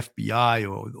enforcement or the FBI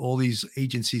or all these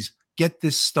agencies get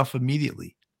this stuff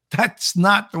immediately. That's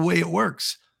not the way it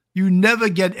works. You never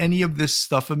get any of this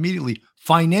stuff immediately.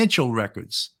 Financial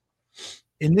records.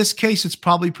 In this case, it's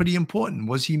probably pretty important.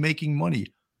 Was he making money?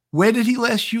 Where did he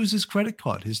last use his credit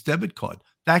card, his debit card?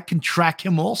 That can track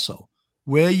him also.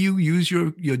 Where you use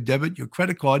your debit, your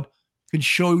credit card can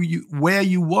show you where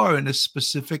you were in a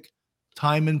specific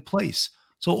time and place.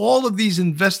 So all of these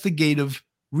investigative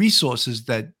resources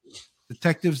that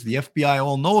detectives, the FBI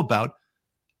all know about,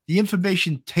 the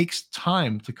information takes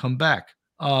time to come back.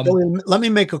 Let me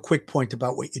make a quick point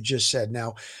about what you just said.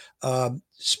 Now,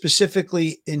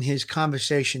 specifically in his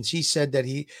conversations, he said that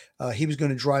he was going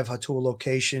to drive her to a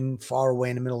location far away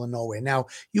in the middle of nowhere. Now,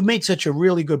 you made such a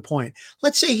really good point.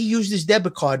 Let's say he used his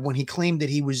debit card when he claimed that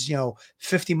he was,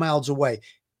 50 miles away.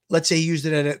 Let's say he used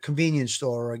it at a convenience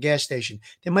store or a gas station.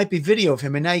 There might be video of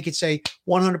him. And now you could say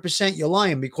 100% you're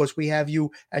lying because we have you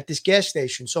at this gas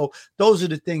station. So those are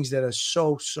the things that are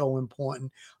so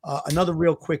important. Another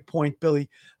real quick point, Billy,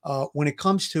 when it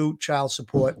comes to child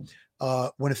support,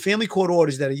 when a family court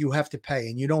orders that you have to pay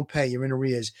and you don't pay, you're in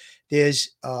arrears,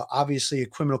 there's obviously a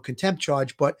criminal contempt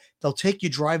charge, but they'll take your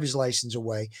driver's license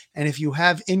away. And if you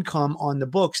have income on the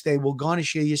books, they will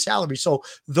garnish your salary. So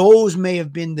those may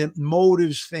have been the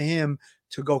motives for him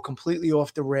to go completely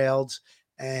off the rails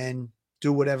and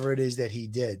do whatever it is that he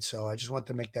did. So I just want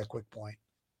to make that quick point.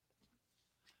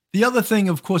 The other thing,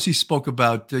 of course, he spoke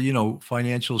about,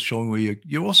 financials showing where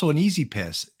you're also an Easy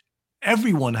Pass.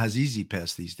 Everyone has Easy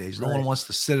Pass these days. No one wants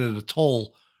to sit at a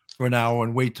toll for an hour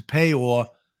and wait to pay. Or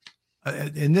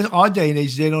in our day and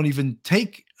age, they don't even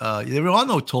take, there are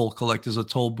no toll collectors or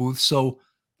toll booths. So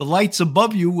the lights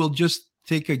above you will just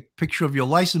take a picture of your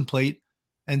license plate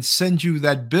and send you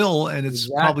that bill. And it's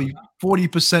probably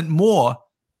 40% more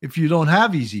if you don't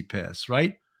have Easy Pass,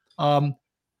 right? The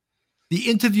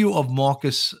interview of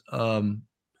Marcus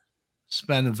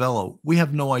Spanivello, we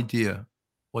have no idea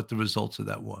what the results of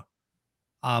that were.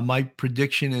 My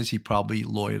prediction is he probably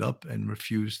lawyered up and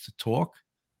refused to talk.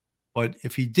 But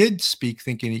if he did speak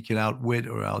thinking he can outwit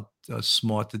or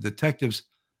outsmart the detectives,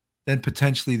 then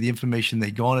potentially the information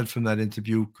they garnered from that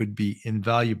interview could be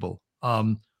invaluable.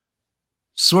 The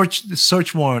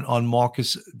search warrant on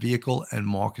Marcus' vehicle and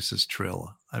Marcus's trailer.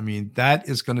 I mean, that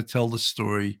is going to tell the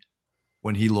story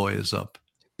when he lawyers up.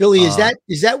 Billy, is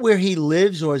that where he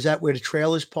lives, or is that where the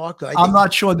trailer's parked? I'm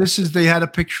not sure. They had a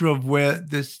picture of where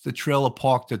the trailer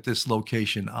parked at this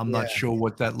location. I'm not sure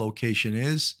what that location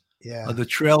is. Yeah. The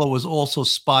trailer was also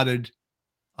spotted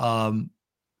at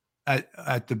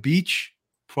the beach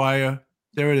prior.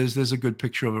 There it is. There's a good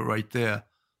picture of it right there.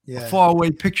 Yeah. A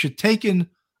faraway picture taken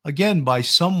again by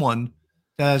someone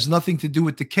that has nothing to do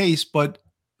with the case, but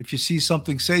if you see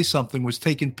something, say something, was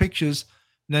taking pictures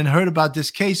and then heard about this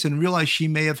case and realized she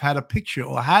may have had a picture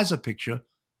or has a picture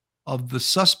of the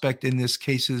suspect in this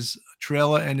case's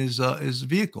trailer and his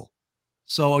vehicle.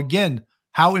 So again,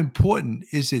 how important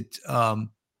is it to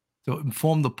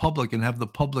inform the public and have the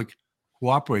public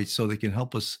cooperate so they can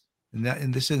help us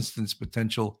in this instance,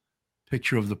 potential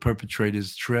picture of the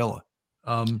perpetrator's trailer.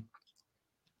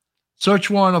 Search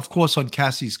warrant, of course, on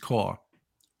Cassie's car.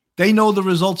 They know the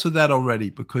results of that already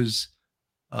because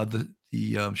the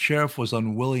sheriff was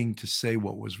unwilling to say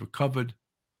what was recovered,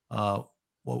 what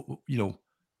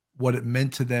it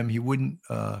meant to them. He wouldn't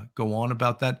go on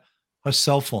about that. Her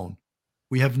cell phone.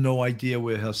 We have no idea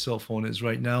where her cell phone is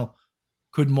right now.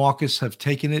 Could Marcus have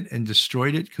taken it and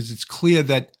destroyed it? Because it's clear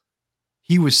that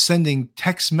he was sending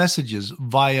text messages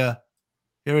via,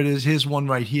 here it is, here's one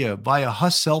right here, via her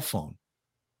cell phone.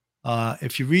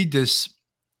 If you read this,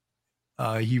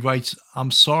 he writes,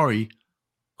 "I'm sorry,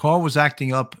 car was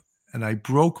acting up and I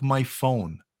broke my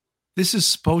phone." This is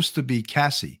supposed to be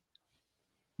Cassie.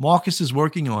 Marcus is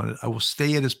working on it. I will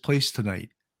stay at his place tonight.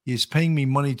 He is paying me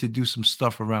money to do some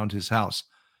stuff around his house.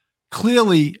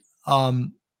 Clearly,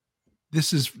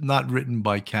 this is not written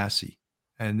by Cassie,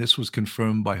 and this was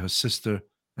confirmed by her sister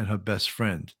and her best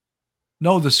friend.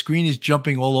 No, the screen is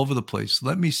jumping all over the place.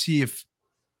 Let me see if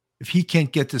he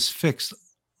can't get this fixed,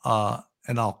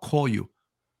 and I'll call you.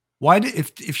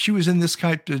 If she was in this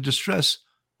kind of distress,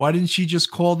 why didn't she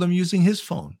just call them using his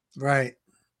phone? Right.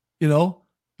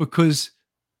 Because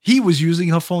he was using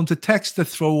her phone to text to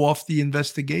throw off the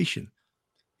investigation.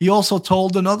 He also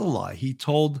told another lie. He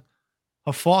told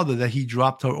her father that he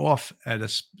dropped her off at a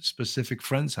specific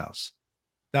friend's house.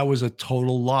 That was a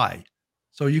total lie.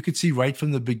 So you could see right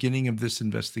from the beginning of this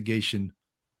investigation,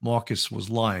 Marcus was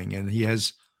lying. And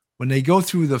when they go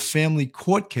through the family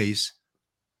court case,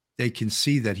 they can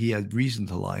see that he had reason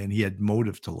to lie and he had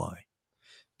motive to lie.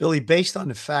 Billy, based on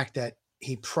the fact that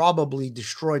he probably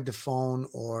destroyed the phone,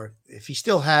 or if he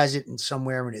still has it in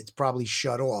somewhere and it's probably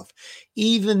shut off,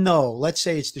 even though, let's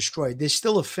say it's destroyed, there's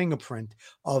still a fingerprint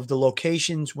of the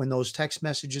locations when those text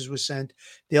messages were sent.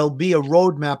 There'll be a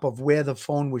roadmap of where the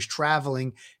phone was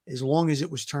traveling as long as it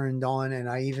was turned on. And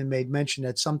I even made mention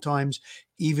that sometimes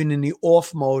even in the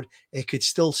off mode, it could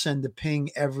still send a ping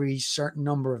every certain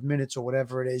number of minutes or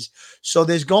whatever it is. So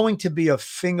there's going to be a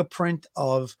fingerprint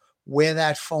of where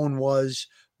that phone was,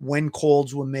 when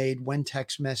calls were made, when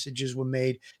text messages were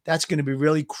made. That's going to be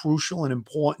really crucial and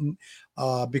important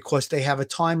because they have a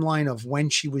timeline of when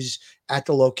she was at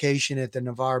the location, at the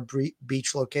Navarre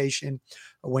Beach location,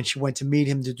 when she went to meet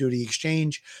him to do the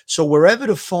exchange. So wherever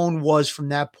the phone was from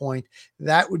that point,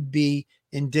 that would be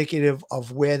indicative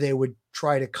of where they would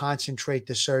try to concentrate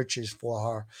the searches for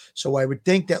her. So I would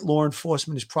think that law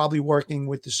enforcement is probably working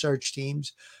with the search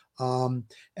teams. And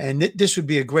this would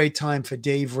be a great time for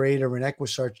Dave Rader and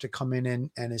EquiSearch to come in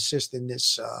and assist in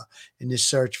this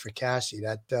search for Cassie.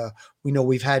 That we know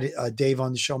we've had Dave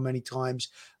on the show many times.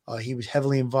 He was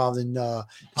heavily involved in.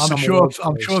 I'm sure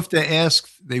if they ask,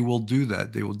 they will do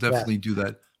that. They will definitely do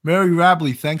that. Mary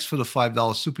Rabley, thanks for the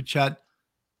 $5 super chat.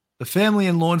 The family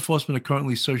and law enforcement are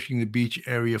currently searching the beach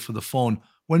area for the phone.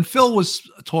 When Phil was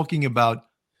talking about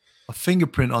a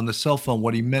fingerprint on the cell phone,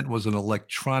 what he meant was an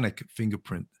electronic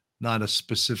fingerprint, not a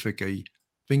specific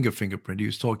fingerprint. He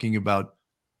was talking about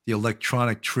the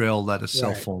electronic trail that a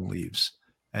cell phone leaves.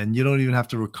 And you don't even have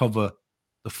to recover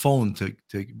the phone to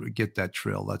get that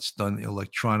trail. That's done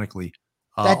electronically.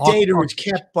 That data is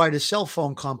kept by the cell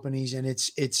phone companies, and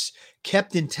it's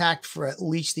kept intact for at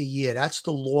least a year. That's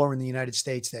the law in the United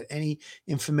States, that any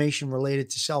information related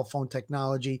to cell phone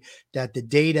technology, that the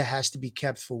data has to be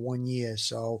kept for 1 year.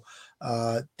 So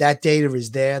that data is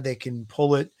there. They can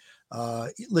pull it.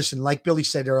 Listen, like Billy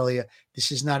said earlier,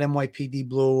 this is not NYPD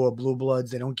Blue or Blue Bloods.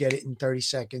 They don't get it in 30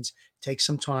 seconds. It takes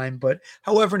some time. But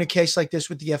however, in a case like this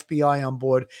with the FBI on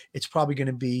board, it's probably going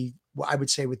to be, I would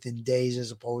say, within days as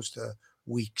opposed to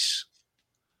weeks.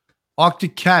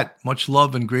 Arctic Cat, much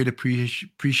love and great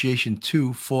appreciation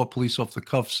too for Police Off the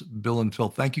Cuffs, Bill and Phil.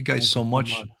 Thank you guys so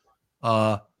much.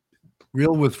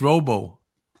 Real with Robo,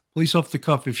 Police Off the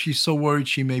Cuff. If she's so worried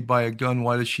she may buy a gun,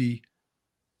 why does she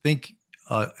think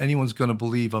anyone's going to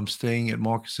believe I'm staying at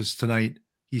Marcus's tonight?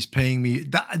 He's paying me.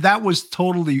 That was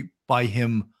totally by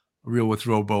him. Real with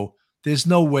Robo. There's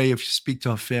no way, if you speak to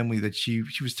her family, that she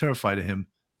was terrified of him,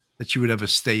 that she would ever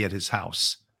stay at his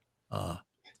house.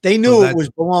 They knew it was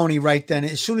baloney right then.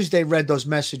 As soon as they read those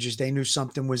messages, they knew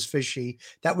something was fishy.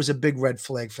 That was a big red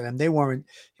flag for them. They weren't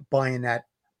buying that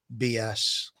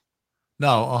BS.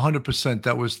 No, 100%.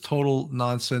 That was total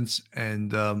nonsense.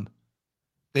 And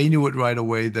they knew it right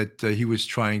away that he was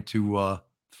trying to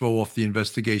throw off the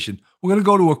investigation. We're going to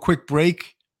go to a quick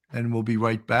break, and we'll be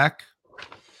right back.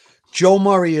 Joe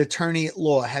Murray, attorney at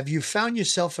law. Have you found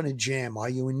yourself in a jam? Are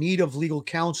you in need of legal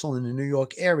counsel in the New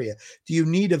York area? Do you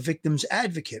need a victim's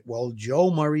advocate? Well,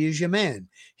 Joe Murray is your man.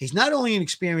 He's not only an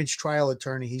experienced trial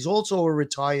attorney, he's also a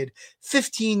retired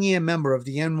 15-year member of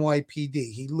the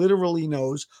NYPD. He literally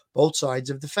knows both sides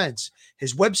of the fence.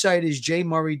 His website is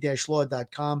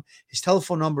jmurray-law.com. His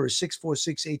telephone number is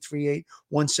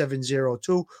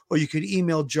 646-838-1702, or you could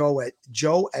email Joe at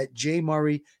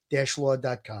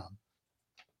jmurray-law.com.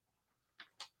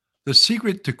 The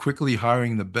secret to quickly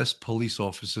hiring the best police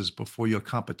officers before your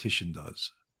competition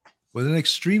does. With an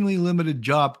extremely limited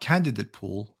job candidate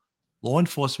pool, law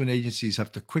enforcement agencies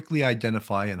have to quickly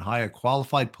identify and hire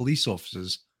qualified police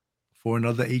officers before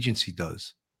another agency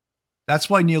does.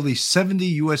 That's why nearly 70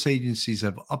 U.S. agencies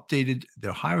have updated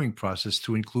their hiring process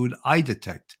to include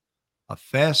iDetect, a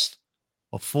fast,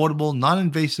 affordable,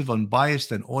 non-invasive,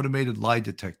 unbiased, and automated lie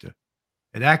detector.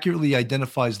 It accurately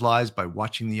identifies lies by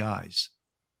watching the eyes.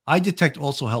 iDetect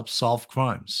also helps solve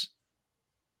crimes.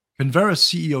 Convera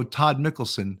CEO Todd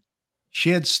Mickelson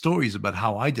shared stories about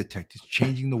how iDetect is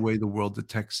changing the way the world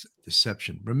detects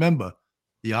deception. Remember,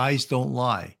 the eyes don't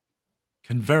lie.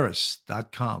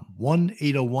 Converus.com,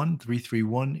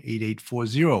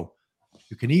 1-801-331-8840.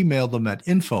 You can email them at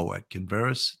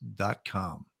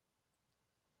info@converus.com.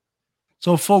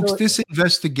 So, folks, this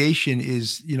investigation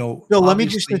is, Bill, let me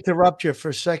just interrupt you for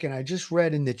a second. I just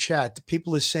read in the chat, the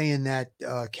people are saying that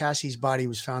Cassie's body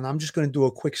was found. I'm just going to do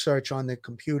a quick search on the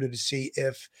computer to see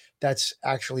if that's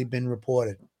actually been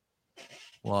reported.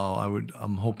 Well,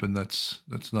 I'm hoping that's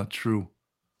not true.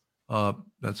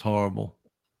 That's horrible.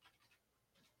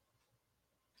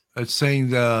 It's saying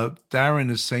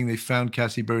Darren is saying they found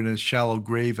Cassie buried in a shallow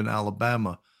grave in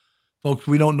Alabama. Folks,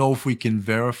 we don't know if we can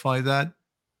verify that.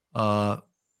 Joanne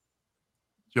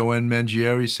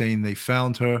Mangieri saying they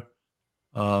found her.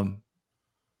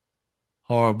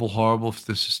 Horrible if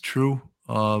this is true.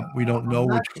 We don't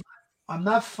know I'm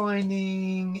not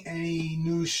finding any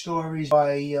news stories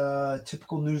by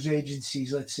typical news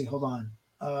agencies. Let's see. Hold on.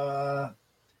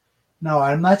 No,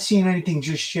 I'm not seeing anything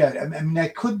just yet. I mean,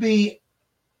 that could be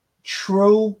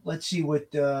true. Let's see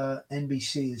what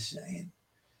NBC is saying.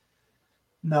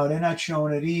 No, they're not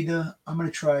showing it either. I'm going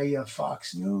to try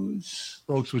Fox News.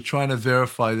 Folks, we're trying to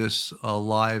verify this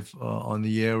live on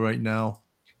the air right now.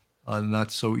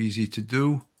 Not so easy to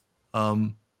do.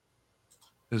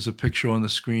 There's a picture on the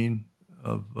screen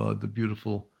of the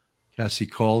beautiful Cassie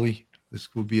Cawley. This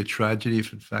will be a tragedy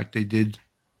if, in fact, they did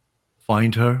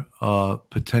find her.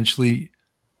 Potentially,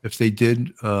 if they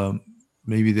did,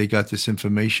 maybe they got this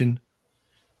information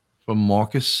from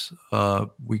Marcus.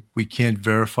 We can't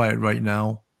verify it right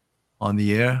now on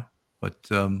the air, but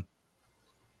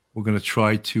we're going to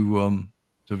try to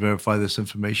verify this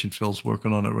information. Phil's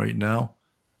working on it right now.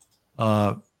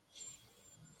 I'm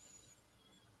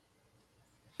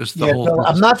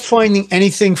not finding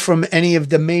anything from any of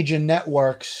the major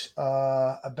networks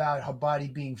about her body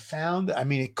being found. I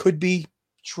mean, it could be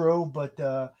true, but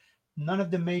none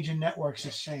of the major networks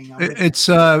are saying. It's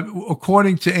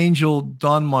according to Angel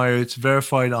Donmeyer, it's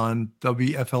verified on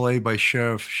WFLA by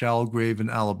Sheriff Shalgrave in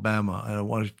Alabama.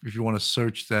 And if you want to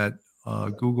search that,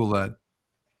 Google that.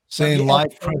 Saying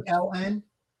live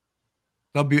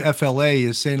WFLA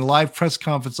is saying live press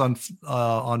conference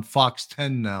on Fox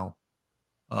 10 now.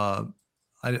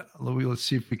 Let's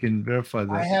see if we can verify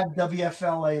this. I have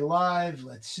WFLA live.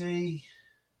 Let's see.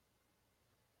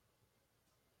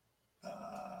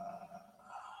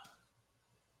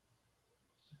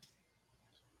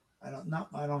 I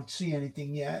don't see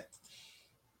anything yet.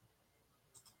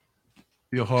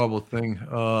 Be a horrible thing.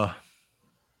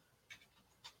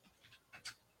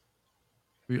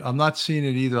 I'm not seeing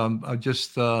it either. I'm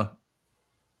just trying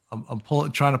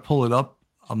to pull it up.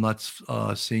 I'm not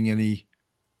seeing any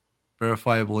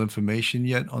verifiable information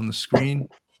yet on the screen.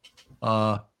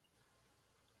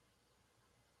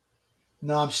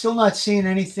 No, I'm still not seeing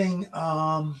anything.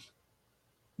 No,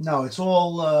 it's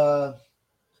all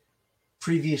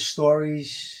previous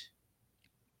stories.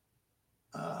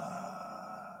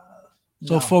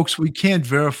 So, No. folks, we can't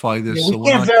verify this. Yeah, so we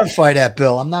we're can't not, verify that,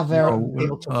 Bill. I'm not No,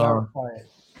 able to verify it.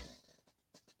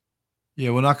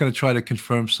 yeah, we're not going to try to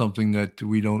confirm something that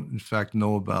we don't, in fact,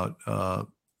 know about.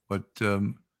 But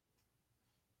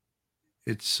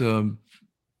it's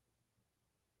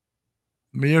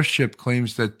Mayorship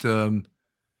claims that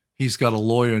he's got a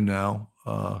lawyer now.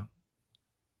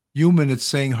 Human, it's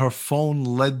saying her phone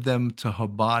led them to her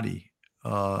body.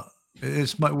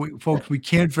 Folks, we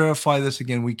can't verify this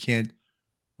again. We can't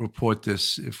report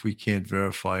this if we can't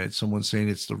verify it. Someone's saying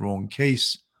it's the wrong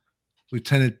case.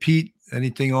 Lieutenant Pete,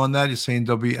 anything on that? You're saying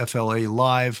WFLA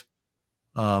Live.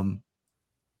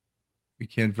 We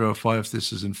can't verify if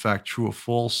this is in fact true or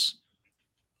false.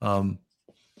 Fuzzy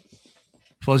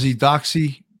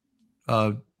Doxy,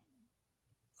 I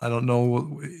don't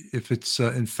know if it's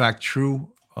in fact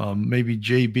true. Maybe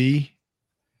JB.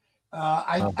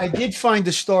 I did find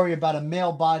a story about a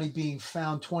male body being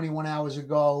found 21 hours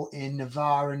ago in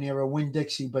Navarre near a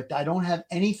Winn-Dixie, but I don't have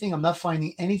anything. I'm not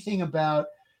finding anything about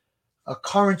a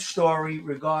current story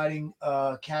regarding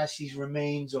Cassie's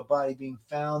remains or body being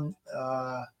found.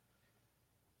 I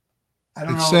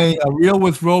don't know. Saying Real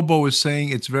with Robo is saying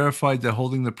it's verified. They're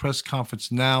holding the press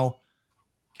conference now.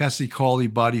 Cassie Cawley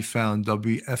body found,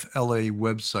 WFLA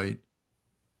website.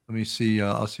 Let me see.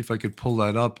 I'll see if I could pull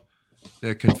that up.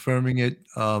 They're confirming it.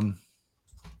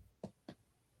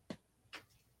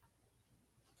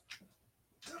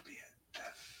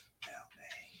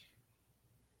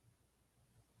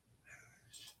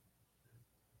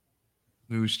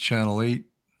 News Channel 8.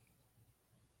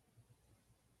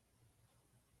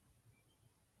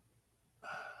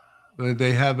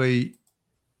 They have a.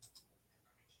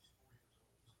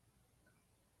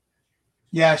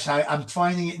 Yes, I'm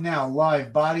finding it now.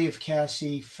 Live body of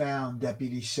Cassie found.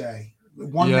 Deputies say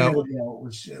 1 minute ago.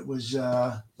 It was.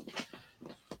 You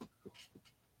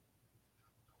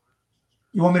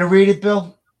want me to read it,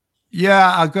 Bill?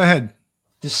 Yeah, go ahead.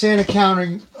 The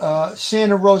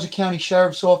Santa Rosa County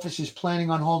Sheriff's Office is planning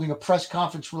on holding a press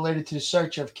conference related to the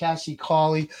search of Cassie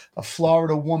Cawley, a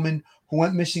Florida woman who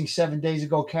went missing 7 days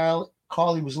ago.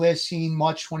 Cawley was last seen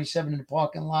March 27 in the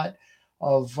parking lot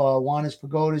of Juana's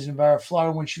Pagodas in Navarre,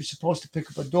 Florida, when she was supposed to pick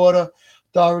up her daughter.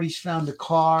 Authorities found the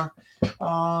car.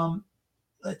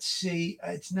 Let's see.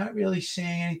 It's not really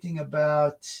saying anything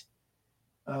about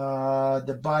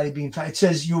the body being found. It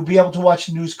says you'll be able to watch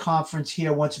the news conference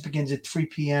here once it begins at 3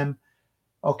 p.m.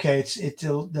 Okay,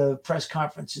 the press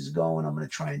conference is going. I'm going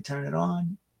to try and turn it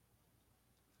on.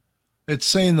 It's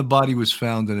saying the body was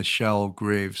found in a shallow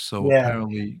grave. So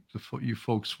apparently you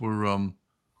folks were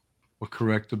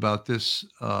correct about this.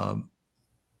 That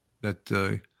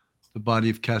the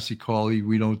body of Cassie Cawley,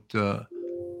 we don't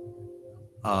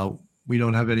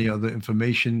have any other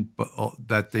information, but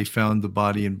that they found the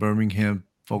body in Birmingham.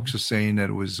 Folks are saying that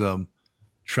it was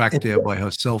tracked there by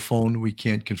her cell phone. We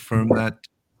can't confirm that.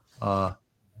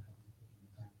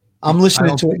 I'm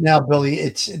listening to it now,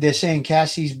 Billy. They're saying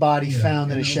Cassie's body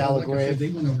found in a shallow grave. They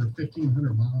went over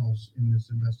 1,500 miles in this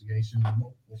investigation.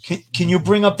 Can you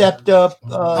bring up that?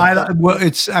 Well,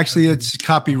 it's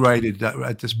copyrighted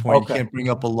at this point. Okay. You can't bring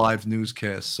up a live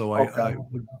newscast. So okay.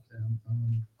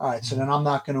 All right. So then I'm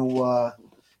not going to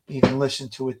even listen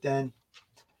to it then,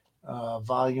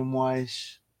 volume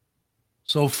wise.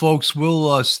 So, folks, we'll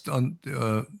what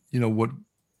the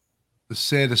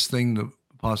saddest thing that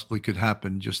possibly could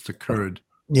happen just occurred.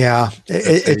 Yeah,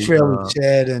 it's really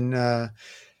sad, and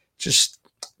just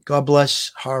God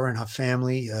bless her and her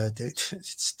family.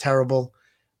 It's terrible.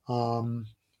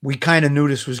 We kind of knew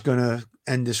this was going to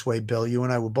end this way, Bill. You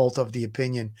and I were both of the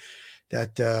opinion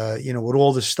that with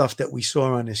all the stuff that we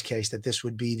saw on this case, that this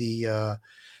would be the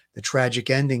tragic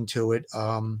ending to it.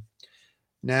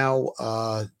 Now,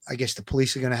 I guess the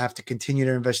police are going to have to continue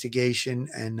their investigation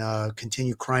and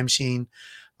continue crime scene.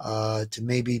 To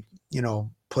maybe,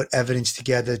 put evidence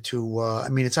together to,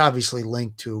 it's obviously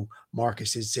linked to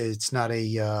Marcus. It's not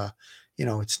a,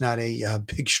 it's not a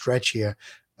big stretch here.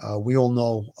 We all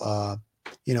know,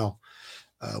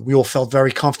 we all felt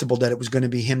very comfortable that it was going to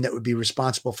be him that would be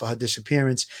responsible for her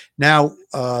disappearance. Now,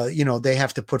 they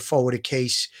have to put forward a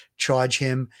case, charge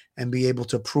him, and be able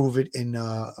to prove it in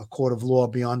a court of law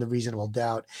beyond a reasonable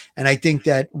doubt. And I think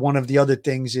that one of the other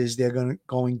things is they're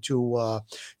going to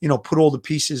put all the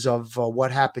pieces of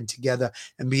what happened together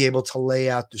and be able to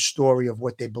lay out the story of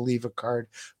what they believe occurred.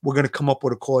 We're going to come up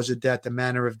with a cause of death, a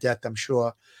manner of death, I'm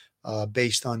sure,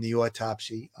 based on the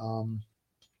autopsy.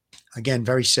 Again,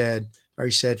 very sad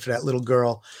for that little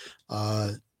girl.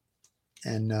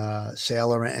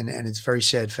 Sailor, and it's very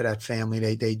sad for that family.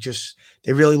 They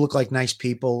really look like nice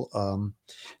people.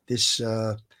 This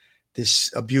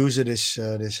abuser,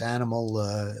 this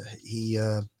animal, he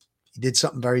did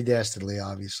something very dastardly,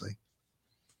 obviously.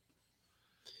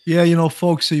 Yeah,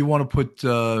 folks, so you want to put,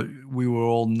 we were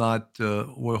all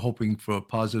we're hoping for a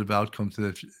positive outcome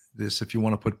to this. If you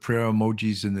want to put prayer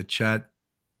emojis in the chat,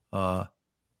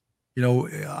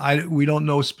 we don't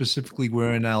know specifically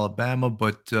where in Alabama,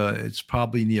 but it's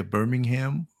probably near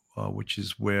Birmingham, which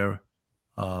is where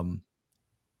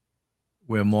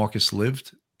Marcus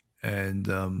lived,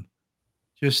 and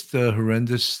just a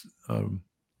horrendous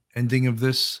ending of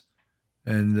this.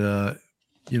 And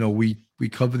we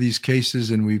cover these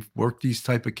cases, and we've worked these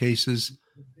type of cases,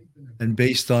 and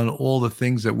based on all the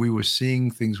things that we were seeing,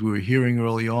 things we were hearing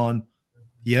early on,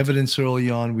 the evidence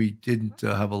early on, we didn't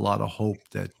have a lot of hope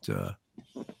that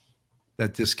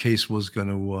this case was going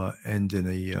to end in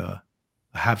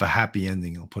have a happy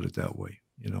ending. I'll put it that way.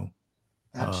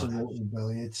 Absolutely,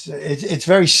 Billy. It's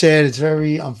very sad. It's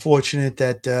very unfortunate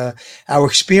that our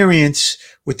experience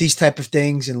with these type of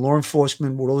things in law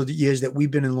enforcement, with all the years that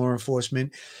we've been in law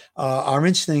enforcement, our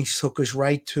instincts took us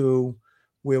right to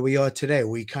where we are today.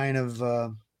 We kind of,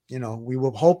 we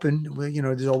were hoping.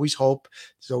 There's always hope.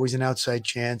 There's always an outside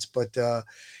chance. But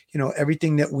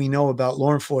everything that we know about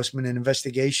law enforcement and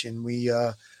investigation, we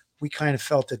kind of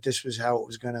felt that this was how it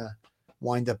was going to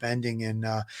wind up ending. And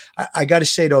I got to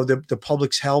say, though, the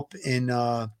public's help in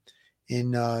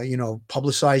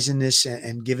publicizing this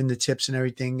and giving the tips and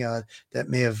everything that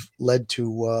may have led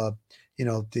to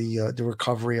the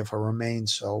recovery of her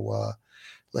remains. So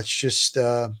let's just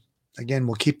again,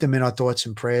 we'll keep them in our thoughts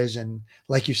and prayers. And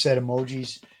like you said,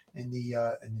 emojis in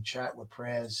the chat with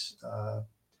prayers.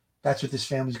 That's what this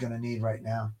family's going to need right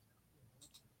now.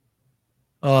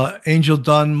 Angel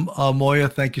Don Moya,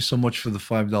 thank you so much for the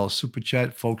 $5 super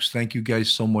chat. Folks, thank you guys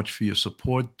so much for your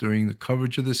support during the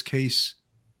coverage of this case.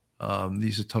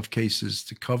 These are tough cases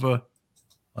to cover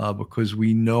because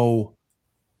we know,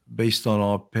 based on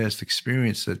our past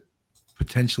experience, that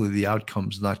potentially the outcome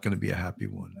is not going to be a happy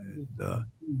one. And,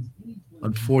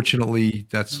 unfortunately,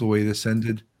 that's the way this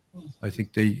ended. I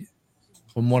think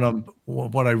from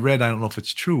what I read, I don't know if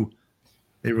it's true,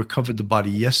 they recovered the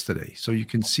body yesterday. So you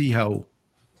can see how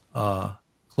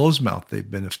closed-mouthed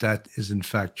they've been, if that is in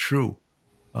fact true.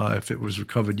 If it was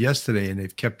recovered yesterday and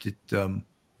they've kept it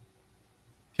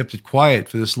quiet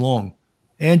for this long.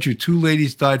 Andrew, 2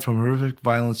 ladies died from horrific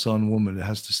violence on women. It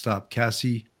has to stop.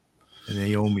 Cassie and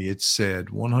Naomi. It's sad.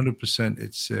 100%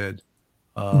 it's sad.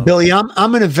 Billy, I'm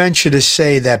going to venture to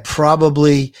say that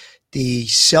probably the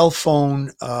cell phone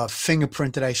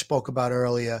fingerprint that I spoke about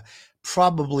earlier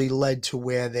probably led to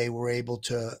where they were able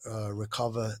to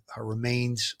recover her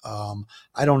remains.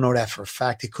 I don't know that for a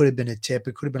fact. It could have been a tip.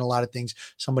 It could have been a lot of things.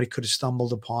 Somebody could have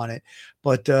stumbled upon it.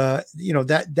 But,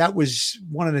 that was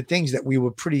one of the things that we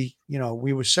were pretty,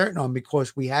 we were certain on,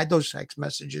 because we had those text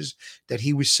messages that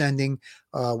he was sending,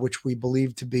 which we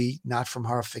believed to be not from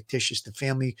her, fictitious. The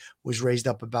family was raised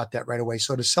up about that right away.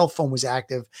 So the cell phone was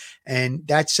active, and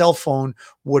that cell phone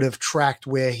would have tracked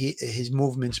where his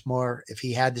movements more if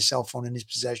he had the cell phone in his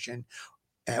possession,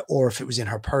 or if it was in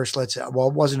her purse. Let's say, well,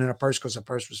 it wasn't in her purse because her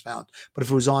purse was found, but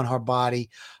if it was on her body.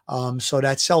 So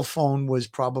that cell phone was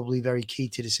probably very key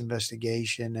to this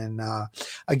investigation. And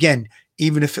again,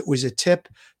 even if it was a tip,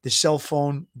 the cell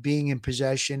phone being in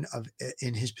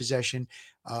his possession,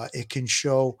 it can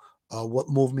show what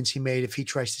movements he made. If he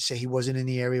tries to say he wasn't in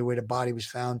the area where the body was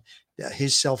found,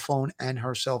 his cell phone and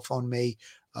her cell phone may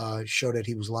show that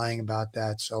he was lying about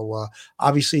that. So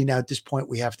obviously now at this point,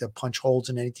 we have to punch holes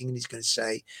in anything he's going to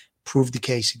say, prove the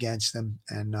case against them.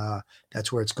 And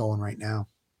that's where it's going right now.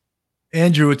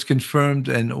 Andrew, it's confirmed,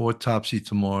 and autopsy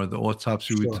tomorrow. The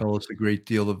autopsy would tell us a great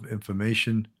deal of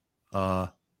information.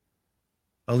 Aliki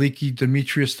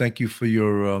Demetrius, thank you for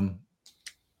your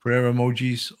prayer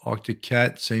emojis. Arctic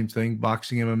Cat, same thing.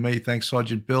 Boxing MMA, thanks,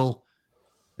 Sergeant Bill.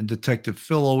 And Detective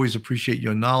Phil, always appreciate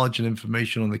your knowledge and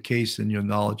information on the case and your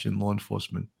knowledge in law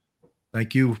enforcement.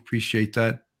 Thank you. Appreciate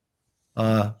that.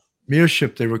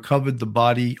 Mearship, they recovered the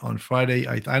body on Friday.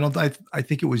 I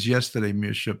think it was yesterday,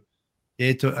 Mearship. They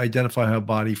had to identify her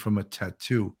body from a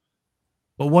tattoo.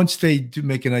 But once they do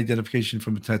make an identification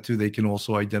from a tattoo, they can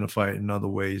also identify it in other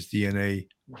ways, DNA,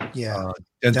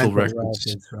 dental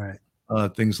records, right.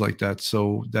 Things like that.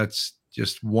 So that's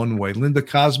just one way. Linda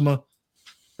Cosma,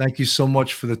 thank you so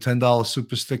much for the $10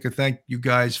 super sticker. Thank you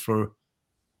guys for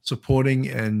supporting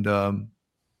and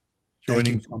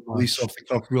joining Police Off the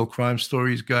Cuff Real Crime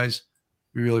Stories, guys.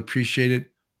 We really appreciate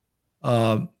it.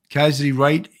 Cassidy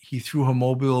Wright, he threw her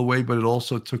mobile away, but it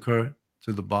also took her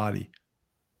to the body.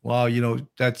 Wow,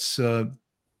 that's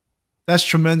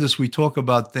tremendous. We talk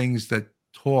about things that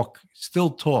still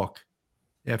talk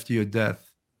after your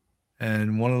death.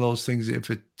 And one of those things, if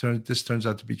this turns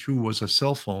out to be true, was a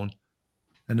cell phone.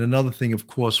 And another thing, of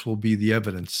course, will be the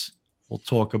evidence. We'll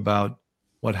talk about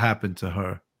what happened to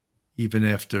her, even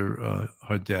after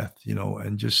her death.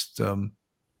 And just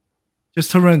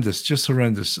horrendous, just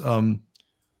horrendous.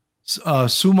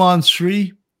 Suman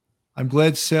Sri, I'm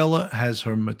glad Sailor has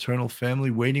her maternal family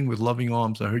waiting with loving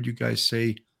arms. I heard you guys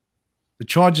say the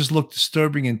charges look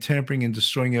disturbing, and tampering and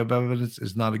destroying of evidence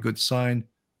is not a good sign.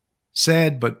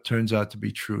 Sad, but turns out to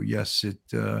be true. Yes, it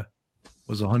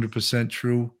was 100%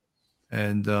 true.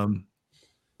 And,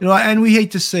 and we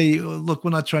hate to say, look,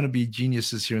 we're not trying to be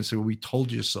geniuses here and say, well, we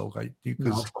told you so.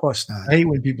 No, of course not. I hate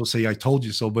when people say, I told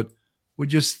you so, but we're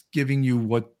just giving you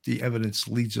what the evidence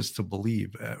leads us to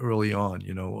believe early on.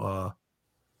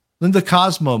 Linda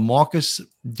Cosma, Marcus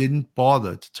didn't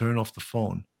bother to turn off the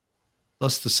phone.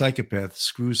 Thus, the psychopath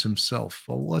screws himself.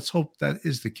 Well, let's hope that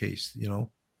is the case,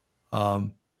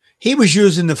 He was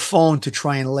using the phone to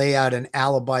try and lay out an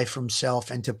alibi for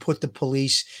himself and to put the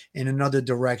police in another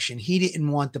direction. He didn't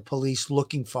want the police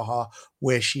looking for her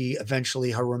where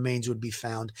her remains would be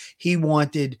found. He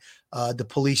wanted the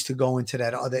police to go into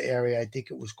that other area. I think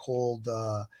it was called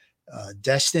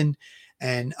Destin.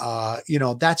 And,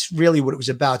 that's really what it was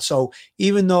about. So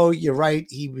even though you're right,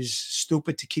 he was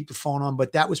stupid to keep the phone on,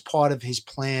 but that was part of his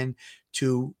plan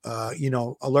to,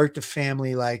 alert the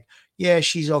family like, yeah,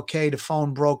 she's okay. The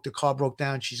phone broke. The car broke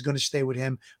down. She's going to stay with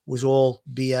him. It was all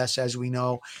BS, as we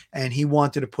know. And he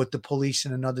wanted to put the police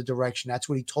in another direction. That's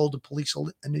what he told the police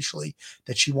initially,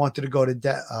 that she wanted to go to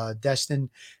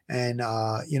Destin. And,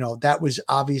 that was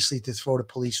obviously to throw the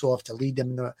police off, to lead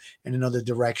them in another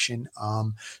direction.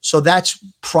 So that's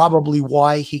probably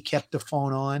why he kept the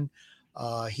phone on.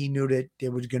 He knew that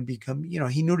there was going to become,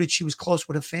 he knew that she was close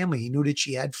with her family. He knew that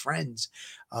she had friends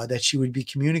that she would be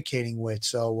communicating with.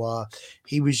 So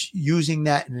he was using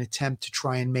that in an attempt to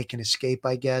try and make an escape,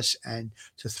 I guess, and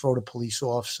to throw the police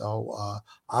off. So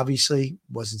obviously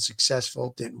wasn't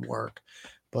successful, didn't work,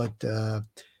 but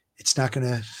it's not going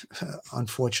to,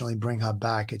 unfortunately, bring her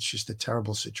back. It's just a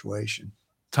terrible situation.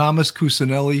 Thomas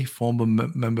Cusinelli, former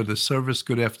member of the service.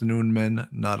 Good afternoon, men.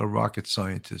 Not a rocket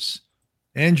scientist.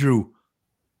 Andrew,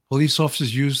 police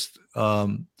officers used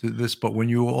this, but when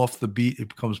you're off the beat, it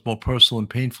becomes more personal and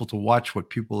painful to watch what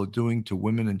people are doing to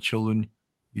women and children.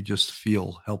 You just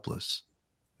feel helpless.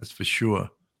 That's for sure.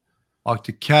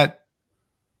 Arctic Cat,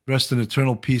 rest in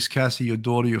eternal peace. Cassie, your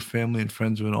daughter, your family, and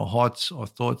friends are in our hearts, our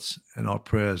thoughts, and our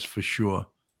prayers for sure.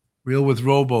 Real with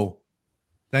Robo,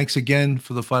 thanks again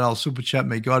for the $5 super chat.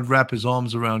 May God wrap his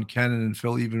arms around Cannon and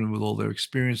Phil, even with all their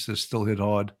experience. They're still hit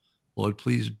hard. Lord,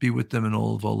 please be with them and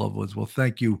all of our loved ones. Well,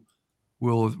 thank you,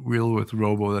 Real with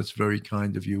Robo. That's very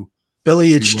kind of you.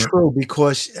 Billy, it's true,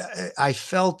 because I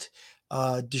felt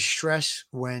distress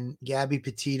when Gabby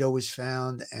Petito was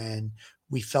found, and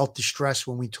we felt distress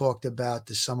when we talked about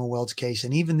the Summerwells case.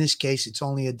 And even this case, it's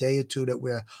only a day or two that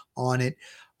we're on it.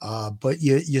 But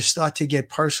you start to get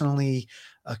personally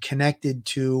connected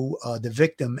to the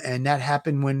victim, and that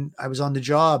happened when I was on the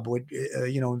job with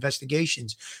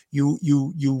investigations.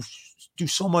 You do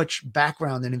so much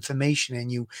background and information,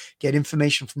 and you get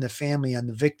information from the family on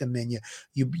the victim, and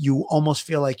you almost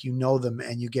feel like you know them,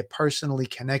 and you get personally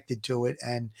connected to it.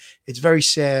 And it's very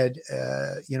sad,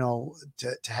 to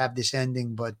have this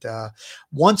ending. But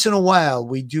once in a while,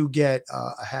 we do get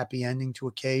a happy ending to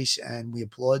a case, and we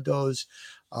applaud those.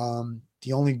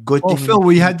 The only good thing. Phil,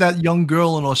 we had that young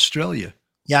girl in Australia.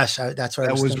 Yes, that's right.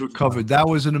 That was recovered. That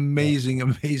was an amazing,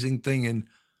 amazing thing. And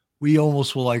we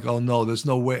almost were like, oh no, there's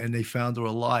no way. And they found her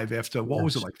alive after, what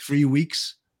was it, like 3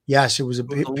 weeks? Yes, it was a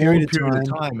long period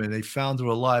of time. And they found her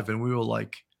alive. And we were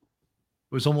like,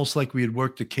 it was almost like we had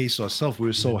worked the case ourselves. We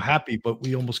were so happy, but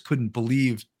we almost couldn't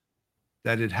believe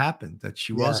that it happened, that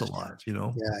she was alive, Yeah,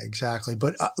 exactly.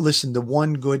 But listen, the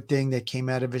one good thing that came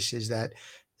out of this is that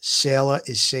Sailor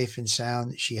is safe and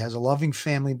sound. She has a loving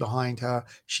family behind her.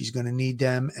 She's going to need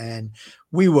them. And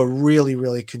we were really,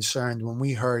 really concerned when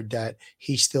we heard that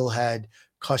he still had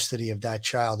custody of that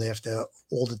child after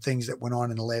all the things that went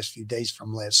on in the last few days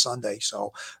from last Sunday.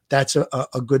 So that's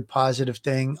a good positive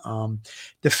thing.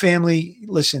 The family,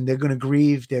 listen, they're going to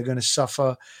grieve. They're going to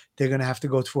suffer. They're going to have to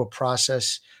go through a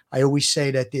process. I always say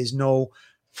that there's no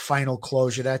final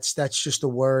closure. That's just a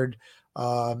word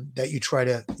that you try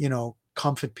to,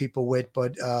 comfort people with.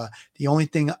 But the only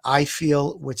thing I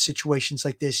feel with situations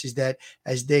like this is that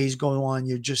as days go on,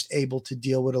 you're just able to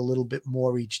deal with a little bit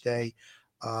more each day.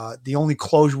 The only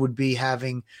closure would be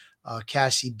having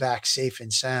Cassie back safe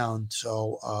and sound.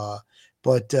 So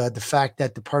But the fact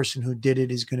that the person who did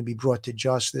it is going to be brought to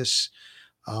justice,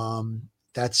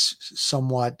 that's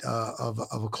somewhat of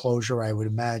a closure, I would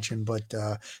imagine. But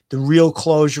the real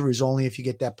closure is only if you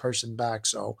get that person back.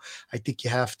 So I think you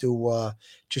have to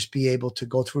just be able to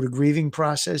go through the grieving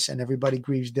process, and everybody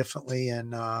grieves differently.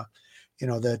 And,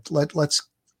 let's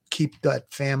keep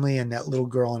that family and that little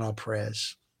girl in our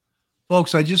prayers.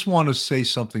 Folks, I just want to say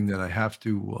something that I have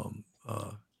to.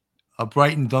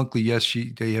 Brighton Dunkley, yes,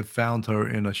 they have found her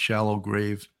in a shallow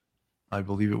grave. I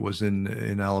believe it was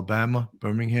in Alabama,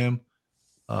 Birmingham.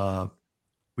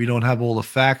 We don't have all the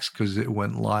facts because it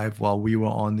went live while we were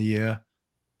on the air.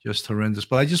 Just horrendous.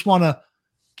 But I just want to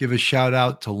give a shout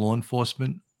out to law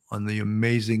enforcement on the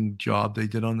amazing job they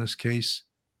did on this case.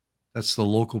 That's the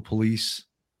local police,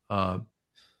 the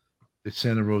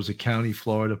Santa Rosa County,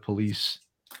 Florida police,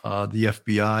 the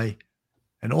FBI,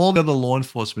 and all the other law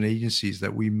enforcement agencies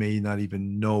that we may not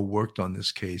even know worked on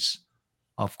this case.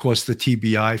 Of course, the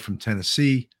TBI from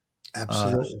Tennessee.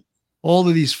 Absolutely. All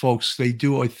of these folks, they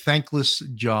do a thankless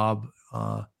job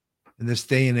in this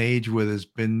day and age where there's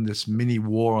been this mini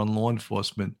war on law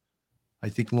enforcement. I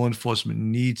think law enforcement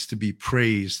needs to be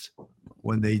praised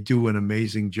when they do an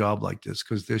amazing job like this,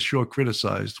 because they're sure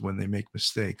criticized when they make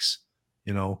mistakes,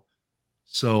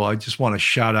 So I just want to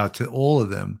shout out to all of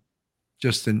them.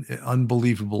 Just an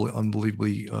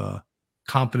unbelievably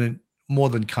competent, more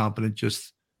than competent,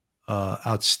 just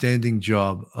outstanding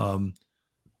job.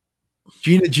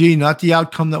 Gina G, not the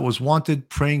outcome that was wanted,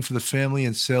 praying for the family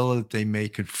and sailor that they may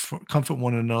comfort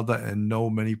one another and know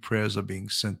many prayers are being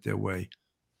sent their way.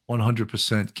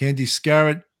 100%. Candy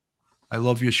Scarrett, I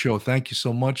love your show. Thank you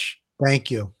so much. Thank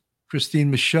you.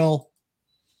 Christine Michelle,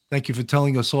 thank you for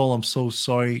telling us all. I'm so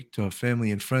sorry to her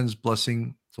family and friends.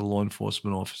 Blessing to law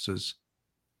enforcement officers.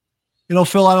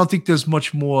 Phil, I don't think there's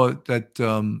much more that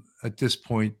at this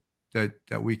point that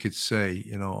we could say.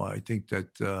 I think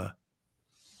that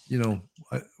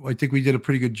I think we did a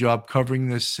pretty good job covering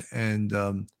this,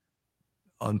 and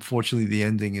unfortunately, the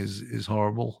ending is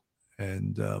horrible.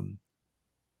 And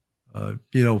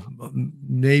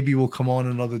maybe we'll come on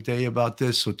another day about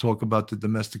this or talk about the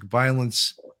domestic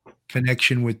violence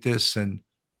connection with this and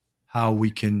how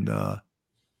we can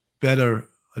better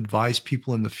advise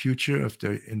people in the future if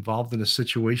they're involved in a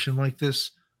situation like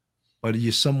this. But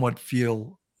you somewhat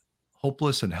feel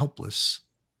hopeless and helpless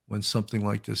when something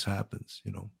like this happens.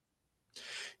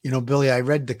 Billy, I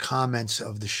read the comments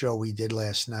of the show we did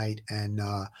last night, and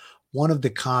one of the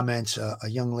comments, a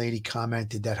young lady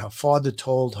commented that her father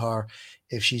told her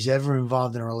if she's ever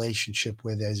involved in a relationship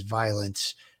where there's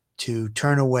violence, to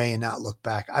turn away and not look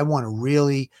back. I want to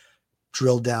really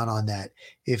drill down on that.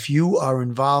 If you are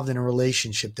involved in a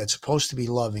relationship that's supposed to be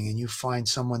loving and you find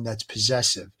someone that's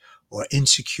possessive or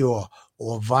insecure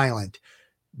or violent,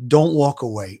 don't walk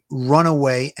away, run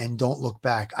away, and don't look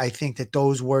back. I think that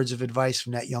those words of advice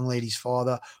from that young lady's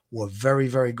father were very,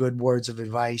 very good words of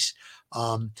advice.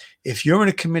 If you're in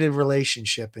a committed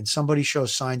relationship and somebody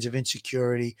shows signs of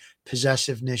insecurity,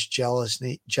 possessiveness,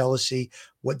 jealousy,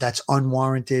 what that's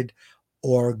unwarranted,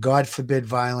 or God forbid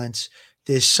violence,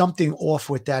 there's something off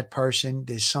with that person.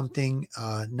 There's something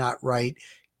not right.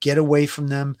 Get away from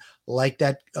them. Like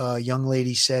that young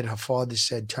lady said, her father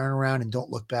said, turn around and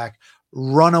don't look back.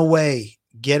 Run away,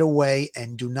 get away,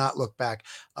 and do not look back.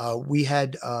 We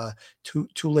had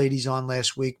two ladies on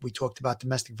last week. We talked about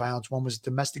domestic violence. One was a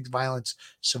domestic violence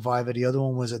survivor. The other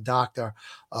one was a doctor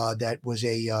that was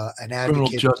an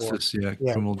advocate.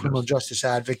 Criminal justice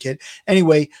advocate.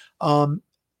 Anyway,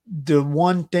 the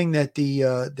one thing that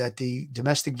the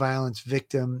domestic violence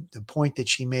victim, the point that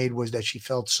she made was that she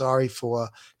felt sorry for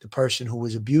the person who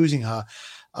was abusing her.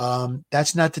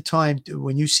 That's not the time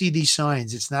when you see these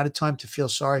signs, it's not a time to feel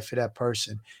sorry for that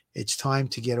person. It's time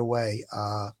to get away.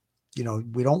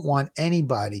 We don't want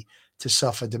anybody to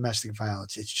suffer domestic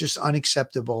violence. It's just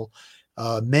unacceptable,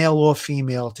 male or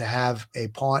female, to have a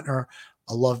partner,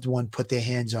 a loved one, put their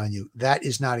hands on you. That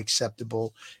is not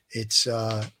acceptable. It's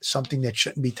something that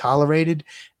shouldn't be tolerated.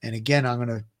 And again, I'm going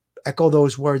to echo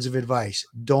those words of advice.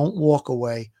 Don't walk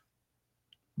away,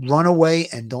 run away,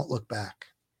 and don't look back.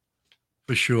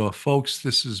 For sure. Folks,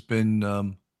 this has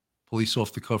been Police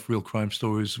Off the Cuff Real Crime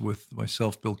Stories with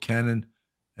myself, Bill Cannon,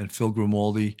 and Phil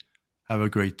Grimaldi. Have a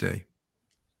great day.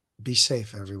 Be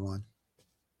safe, everyone.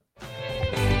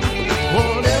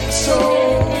 One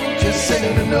episode just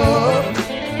ain't enough.